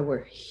about why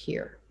we're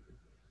here.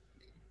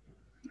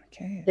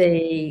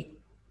 Okay.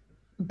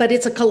 But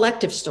it's a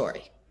collective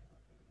story.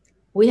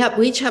 We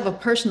each have a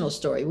personal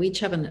story. We each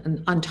have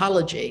an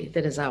ontology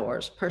that is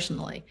ours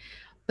personally.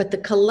 But the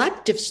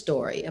collective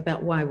story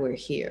about why we're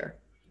here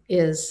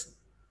is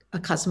a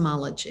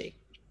cosmology.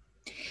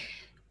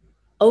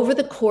 Over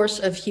the course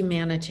of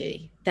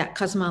humanity, that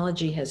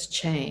cosmology has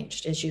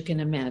changed, as you can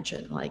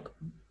imagine. Like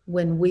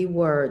when we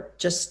were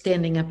just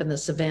standing up in the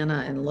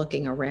savannah and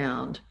looking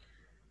around,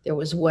 there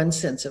was one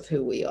sense of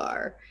who we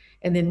are.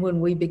 And then when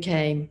we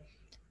became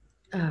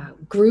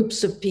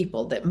groups of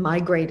people that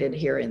migrated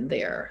here and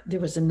there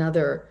was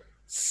another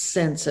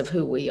sense of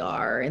who we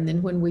are. And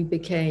then when we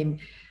became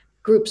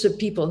groups of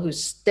people who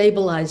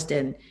stabilized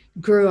and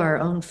grew our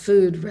own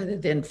food rather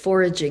than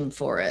foraging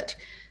for it,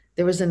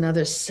 there was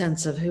another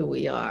sense of who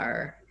we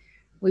are.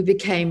 We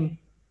became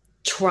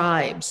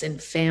tribes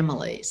and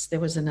families. There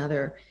was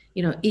another,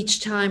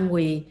 each time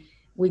we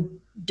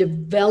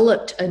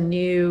developed a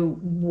new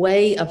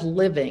way of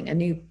living, a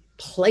new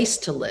place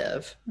to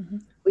live, mm-hmm.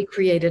 we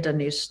created a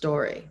new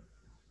story.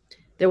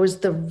 There was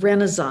the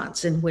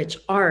Renaissance in which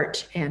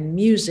art and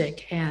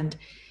music and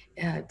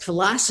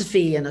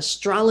philosophy and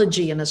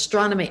astrology and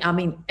astronomy,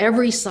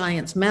 every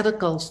science,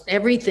 medical,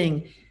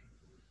 everything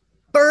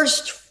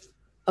burst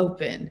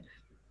open,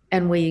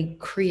 and we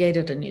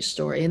created a new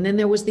story. And then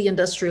there was the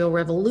Industrial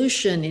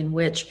Revolution in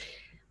which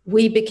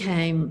we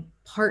became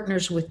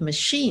partners with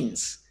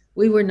machines.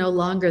 We were no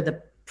longer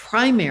the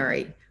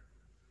primary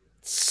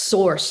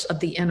source of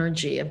the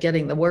energy of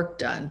getting the work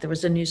done. There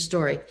was a new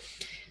story.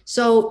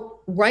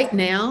 So right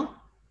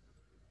now,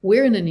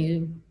 we're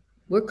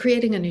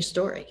creating a new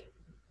story.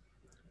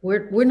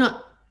 We're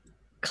not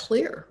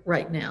clear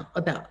right now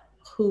about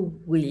who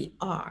we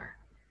are.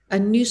 A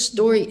new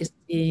story is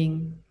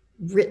being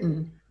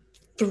written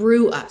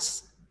through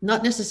us,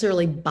 not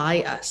necessarily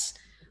by us,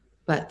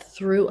 but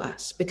through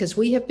us, because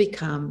we have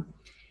become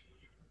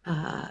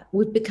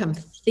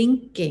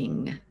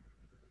thinking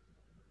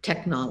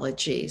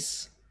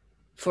technologies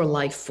for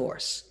life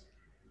force.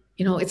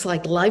 It's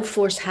like life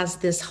force has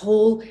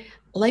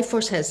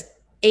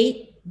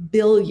 8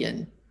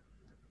 billion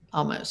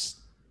almost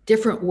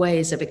different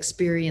ways of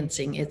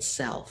experiencing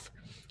itself.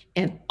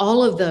 And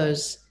all of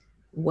those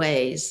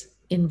ways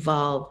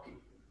involve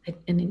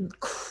an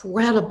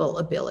incredible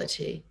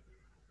ability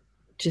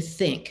to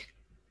think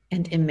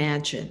and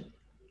imagine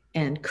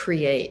and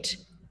create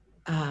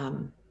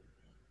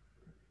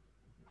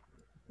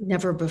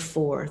never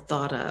before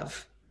thought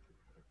of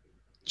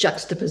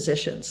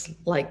juxtapositions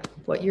like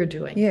what you're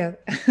doing. Yeah.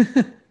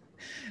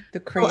 The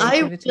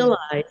creativity. Well,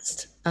 I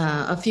realized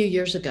a few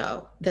years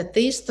ago that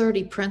these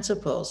 30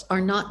 principles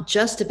are not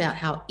just about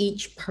how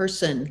each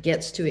person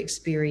gets to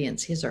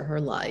experience his or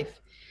her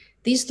life.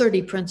 These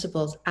 30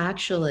 principles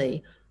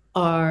actually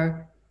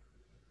are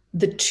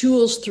the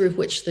tools through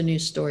which the new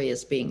story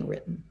is being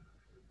written.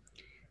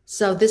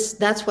 So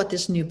that's what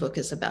this new book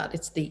is about.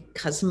 It's the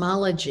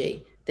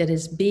cosmology that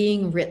is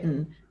being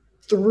written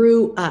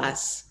through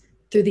us,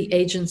 through the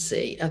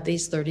agency of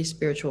these 30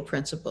 spiritual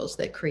principles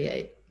that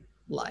create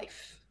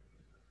life.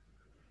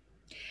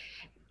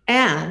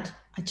 And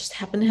I just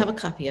happen to have a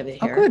copy of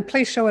it here. Oh, good.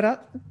 Please show it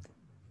up.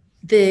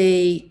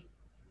 The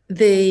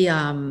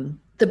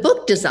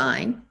book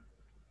design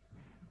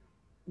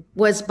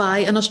was by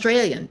an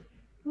Australian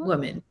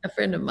woman, a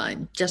friend of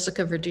mine,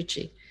 Jessica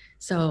Verducci.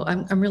 So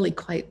I'm really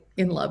quite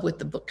in love with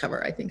the book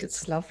cover. I think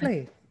it's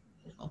lovely.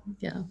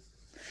 Yeah.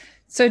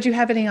 So do you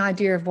have any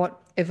idea of what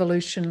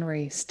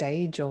evolutionary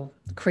stage or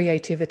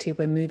creativity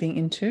we're moving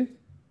into?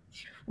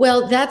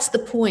 Well, that's the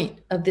point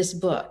of this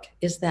book,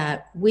 is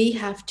that we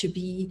have to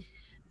be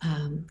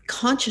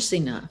conscious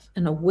enough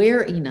and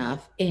aware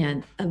enough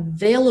and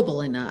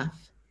available enough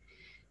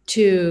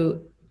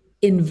to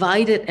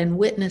invite it and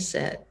witness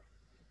it,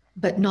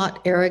 but not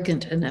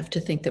arrogant enough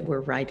to think that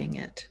we're writing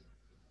it.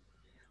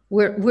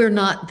 We're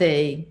not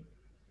the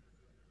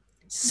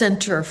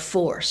center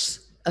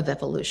force of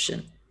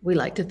evolution. We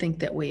like to think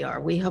that we are.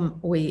 We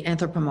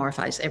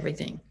anthropomorphize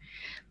everything,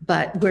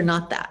 but we're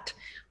not that.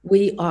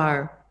 We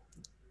are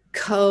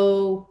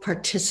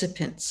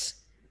co-participants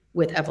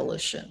with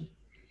evolution.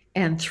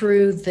 And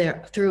through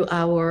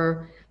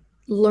our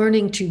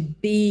learning to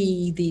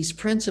be these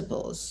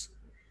principles,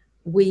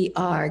 we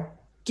are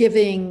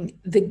giving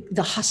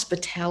the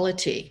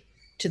hospitality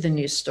to the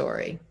new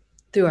story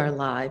through our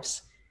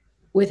lives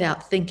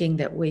without thinking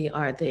that we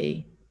are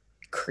the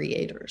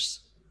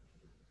creators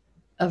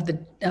of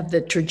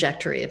the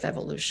trajectory of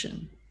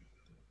evolution.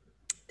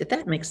 Did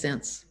that make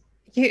sense?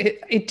 Yeah,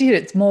 it did.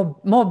 It's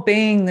more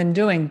being than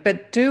doing.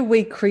 But do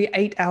we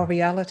create our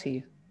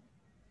reality?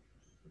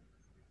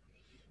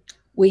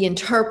 We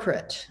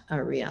interpret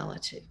our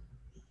reality.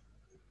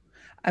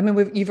 I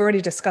mean, you've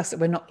already discussed that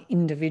we're not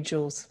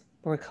individuals,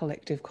 we're a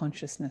collective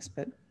consciousness,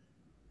 but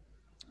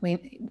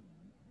we,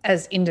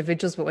 as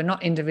individuals, but we're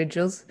not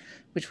individuals,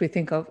 which we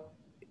think of,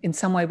 in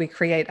some way we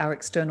create our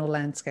external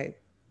landscape.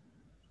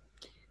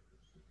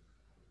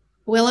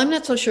 Well, I'm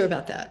not so sure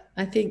about that.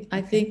 I think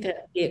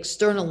that the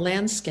external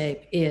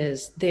landscape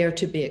is there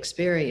to be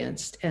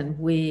experienced, and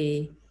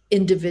we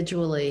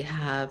individually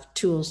have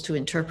tools to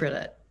interpret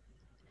it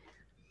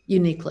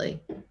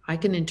uniquely. I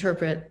can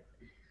interpret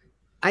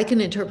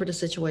a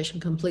situation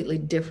completely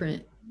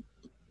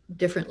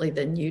differently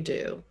than you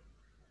do.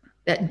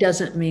 That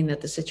doesn't mean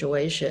that the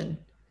situation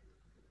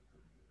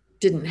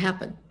didn't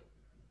happen,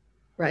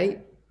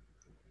 right?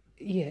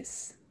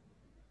 Yes.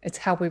 It's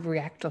how we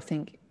react or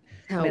think.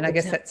 I mean, I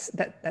guess that's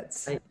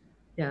right.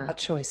 Yeah. Our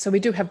choice. So we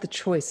do have the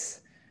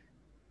choice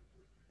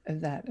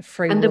of that,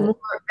 free will.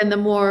 And the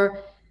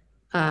more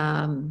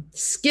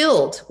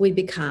skilled we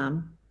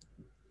become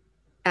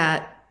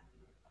at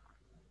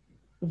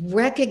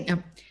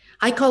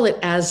I call it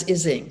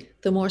as-ising.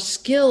 The more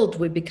skilled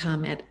we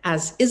become at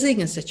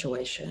as-ising a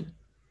situation,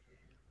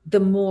 the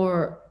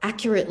more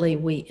accurately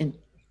we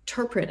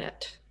interpret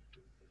it.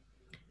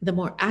 The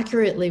more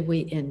accurately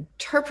we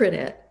interpret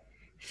it,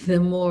 the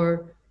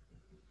more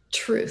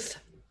truth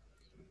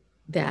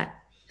that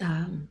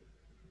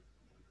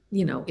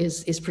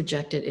is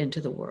projected into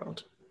the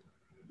world.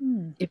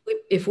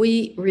 If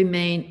we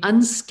remain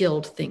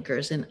unskilled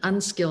thinkers and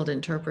unskilled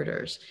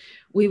interpreters,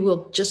 we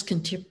will just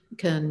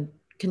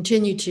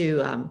continue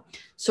to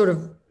sort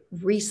of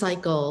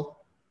recycle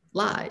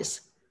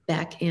lies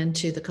back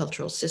into the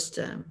cultural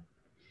system.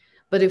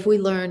 But if we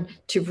learn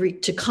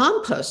to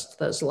compost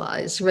those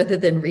lies rather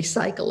than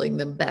recycling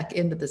them back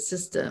into the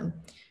system,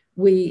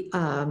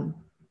 we're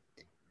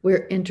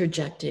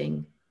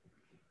interjecting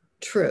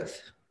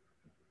truth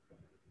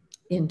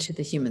into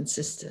the human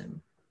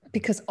system.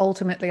 Because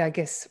ultimately, I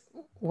guess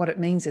what it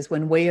means is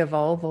when we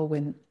evolve or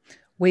when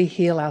we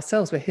heal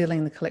ourselves, we're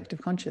healing the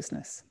collective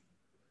consciousness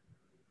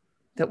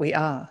that we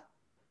are.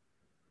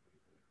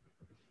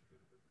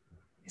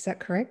 Is that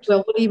correct?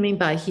 Well, what do you mean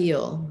by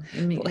heal?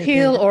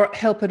 Heal or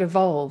help it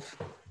evolve.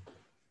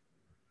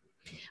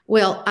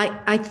 Well,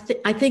 I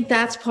think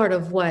that's part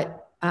of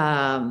what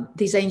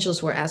these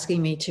angels were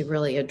asking me to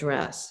really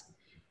address.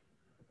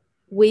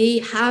 We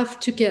have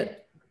to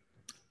get,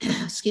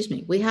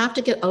 we have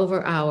to get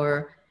over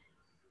our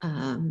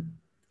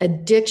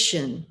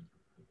addiction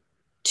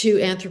to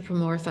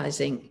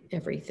anthropomorphizing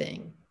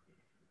everything.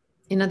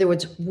 In other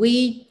words,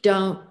 we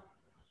don't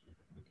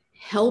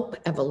help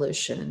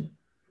evolution,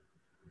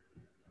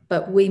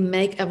 but we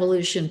make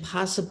evolution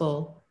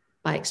possible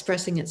by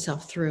expressing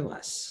itself through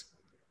us.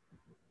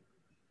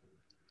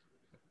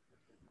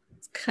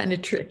 It's kind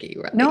of tricky,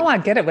 right? No, I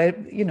get it.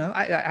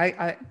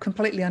 I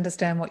completely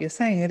understand what you're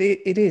saying.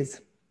 It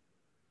is.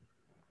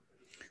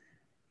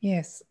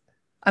 Yes.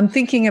 I'm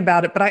thinking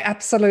about it, but I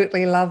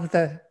absolutely love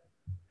the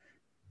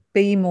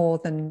be more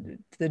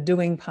than the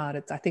doing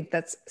part. I think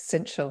that's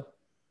essential.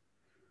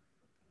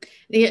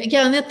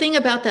 Yeah, and the thing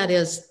about that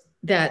is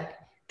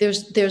that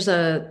there's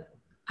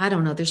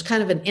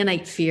kind of an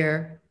innate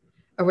fear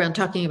around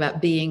talking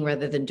about being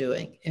rather than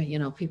doing.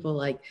 People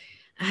like,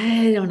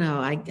 I don't know,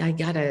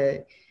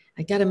 I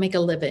I got to make a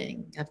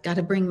living. I've got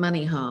to bring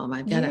money home.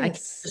 I've got to, I can't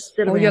just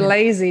sit or around you're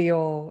lazy,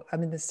 or I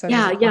mean, there's so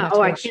many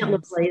Oh, I can't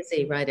look connotations.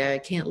 lazy, right? I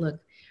can't look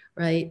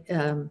right.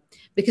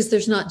 Because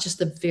there's not just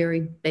the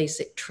very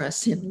basic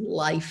trust in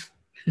life.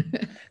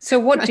 So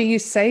what Right. do you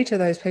say to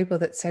those people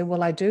that say,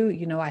 well, I do,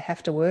 I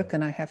have to work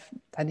and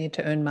I need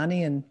to earn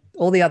money, and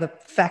all the other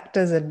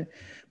factors and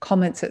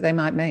comments that they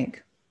might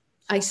make?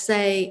 I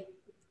say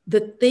the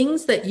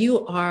things that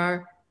you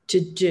are to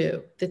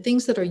do, the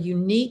things that are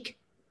unique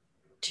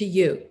to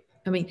you.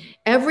 I mean,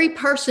 every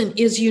person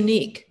is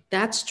unique.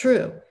 That's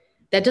true.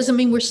 That doesn't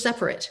mean we're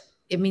separate.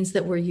 It means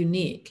that we're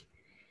unique.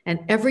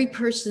 And every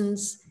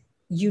person's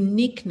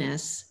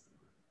uniqueness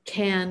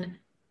can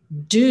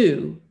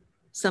do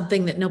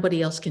something that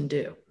nobody else can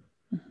do.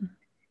 Mm-hmm.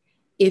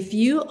 If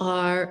you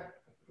are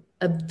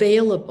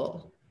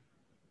available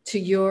to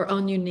your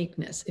own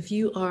uniqueness, if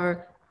you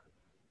are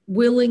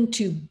willing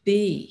to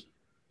be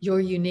your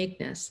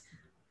uniqueness,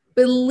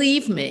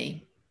 believe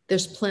me,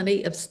 there's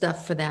plenty of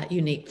stuff for that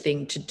unique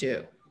thing to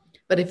do.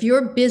 But if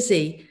you're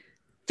busy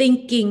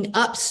thinking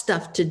up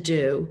stuff to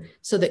do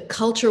so that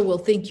culture will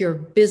think you're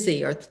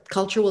busy, or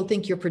culture will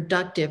think you're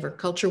productive, or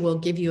culture will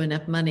give you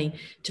enough money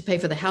to pay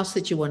for the house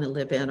that you want to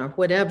live in, or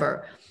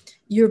whatever,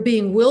 you're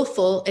being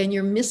willful and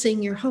you're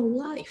missing your whole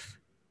life,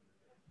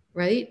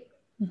 right?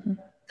 Mm-hmm.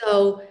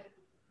 So,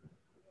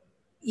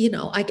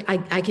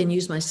 I can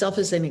use myself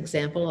as an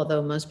example,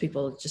 although most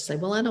people just say,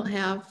 well, I don't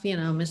have,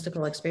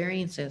 mystical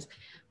experiences.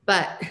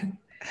 But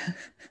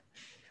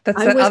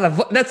that's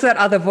that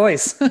other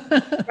voice.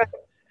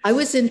 I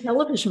was in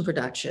television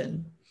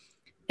production,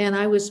 and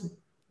I was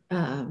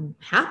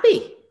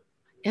happy.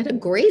 I had a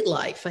great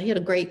life. I had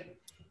a great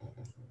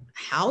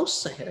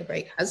house. I had a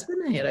great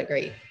husband. I had a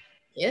great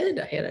kid.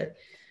 I had a,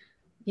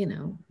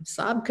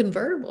 Saab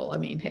convertible. I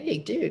mean, hey,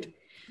 dude.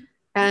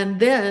 And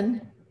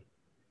then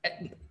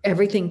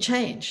everything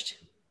changed.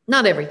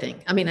 Not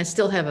everything. I mean, I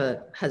still have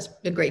a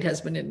great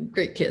husband and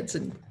great kids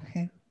and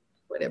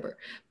whatever.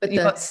 But you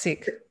got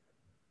sick.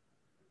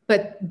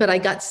 But I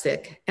got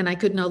sick, and I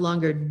could no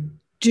longer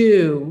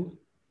do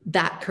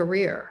that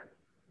career.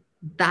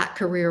 That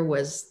career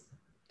was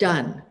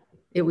done.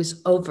 It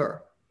was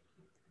over.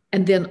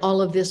 And then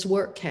all of this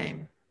work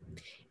came.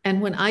 And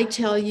when I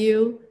tell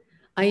you,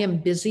 I am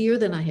busier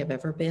than I have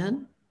ever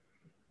been.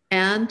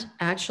 And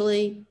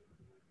actually,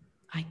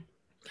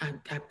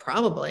 I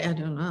probably, I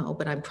don't know,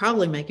 but I'm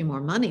probably making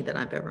more money than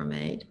I've ever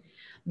made,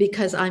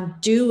 because I'm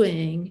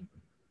doing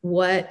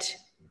what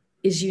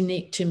is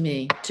unique to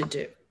me to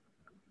do.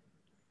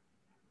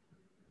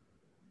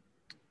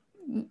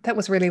 That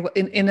was really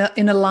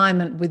in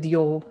alignment with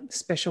your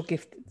special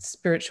gift,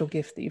 spiritual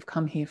gift that you've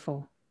come here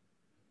for.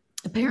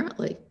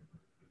 Apparently.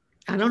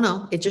 I don't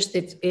know.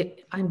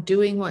 I'm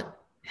doing what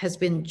has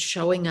been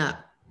showing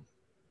up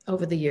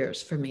over the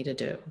years for me to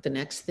do. The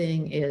next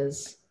thing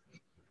is.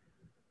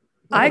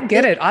 I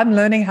get it. I'm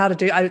learning how to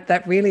do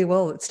that really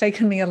well. It's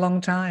taken me a long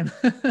time.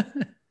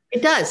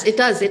 It does.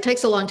 It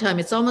takes a long time.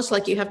 It's almost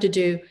like you have to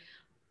do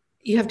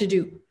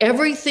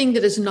everything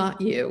that is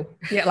not you.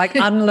 Yeah, like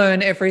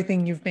unlearn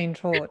everything you've been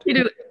taught. You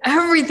do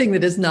everything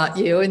that is not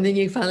you. And then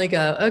you finally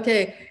go,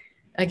 okay,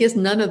 I guess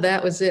none of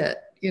that was it.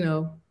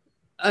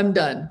 I'm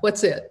done.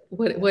 What's it?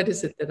 What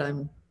is it that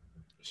I'm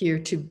here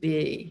to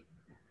be?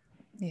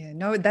 Yeah,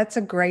 no, that's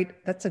a great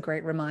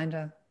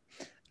reminder.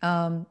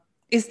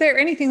 Is there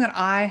anything that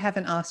I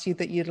haven't asked you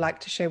that you'd like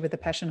to share with the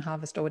Passion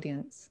Harvest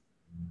audience?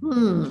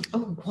 Oh,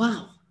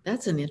 wow.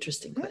 That's an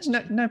interesting question.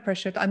 No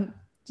pressure.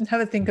 Have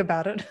a think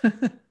about it.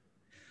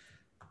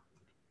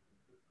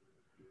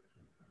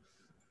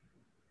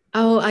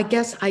 Oh, I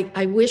guess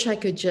I wish I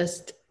could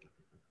just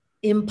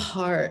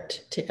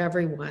impart to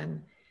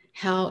everyone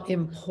how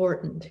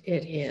important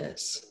it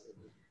is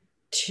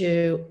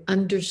to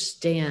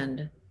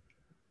understand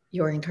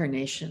your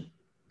incarnation,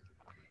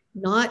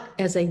 not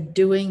as a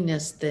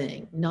doingness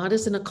thing, not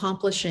as an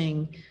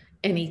accomplishing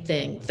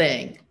anything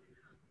thing,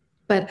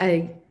 but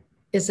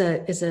as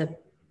a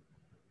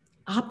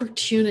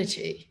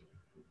opportunity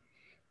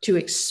to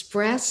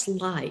express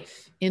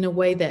life in a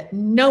way that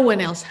no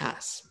one else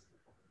has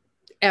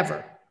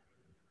ever.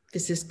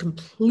 This is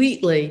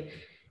completely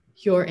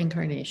your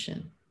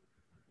incarnation.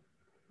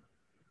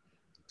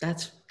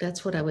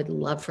 That's what I would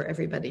love for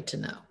everybody to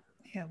know.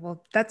 Yeah,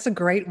 well, that's a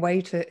great way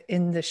to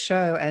end the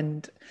show.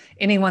 And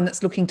anyone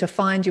that's looking to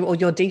find you, all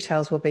your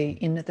details will be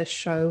in the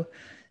show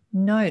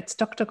notes.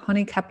 Dr.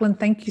 Connie Kaplan,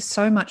 thank you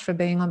so much for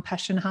being on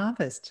Passion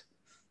Harvest.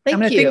 Thank you. I'm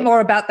going to think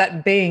more about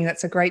that being.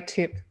 That's a great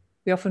tip.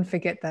 We often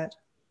forget that.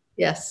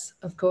 Yes,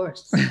 of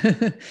course.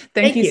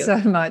 Thank you so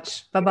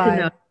much.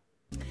 Bye-bye.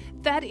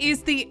 That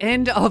is the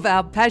end of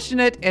our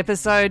passionate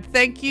episode.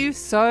 Thank you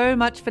so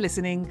much for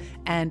listening,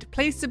 and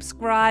please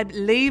subscribe,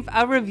 leave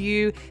a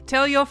review,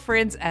 tell your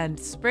friends, and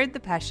spread the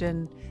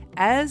passion.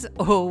 As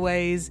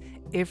always,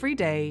 every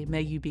day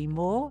may you be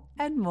more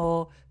and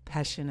more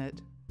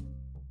passionate.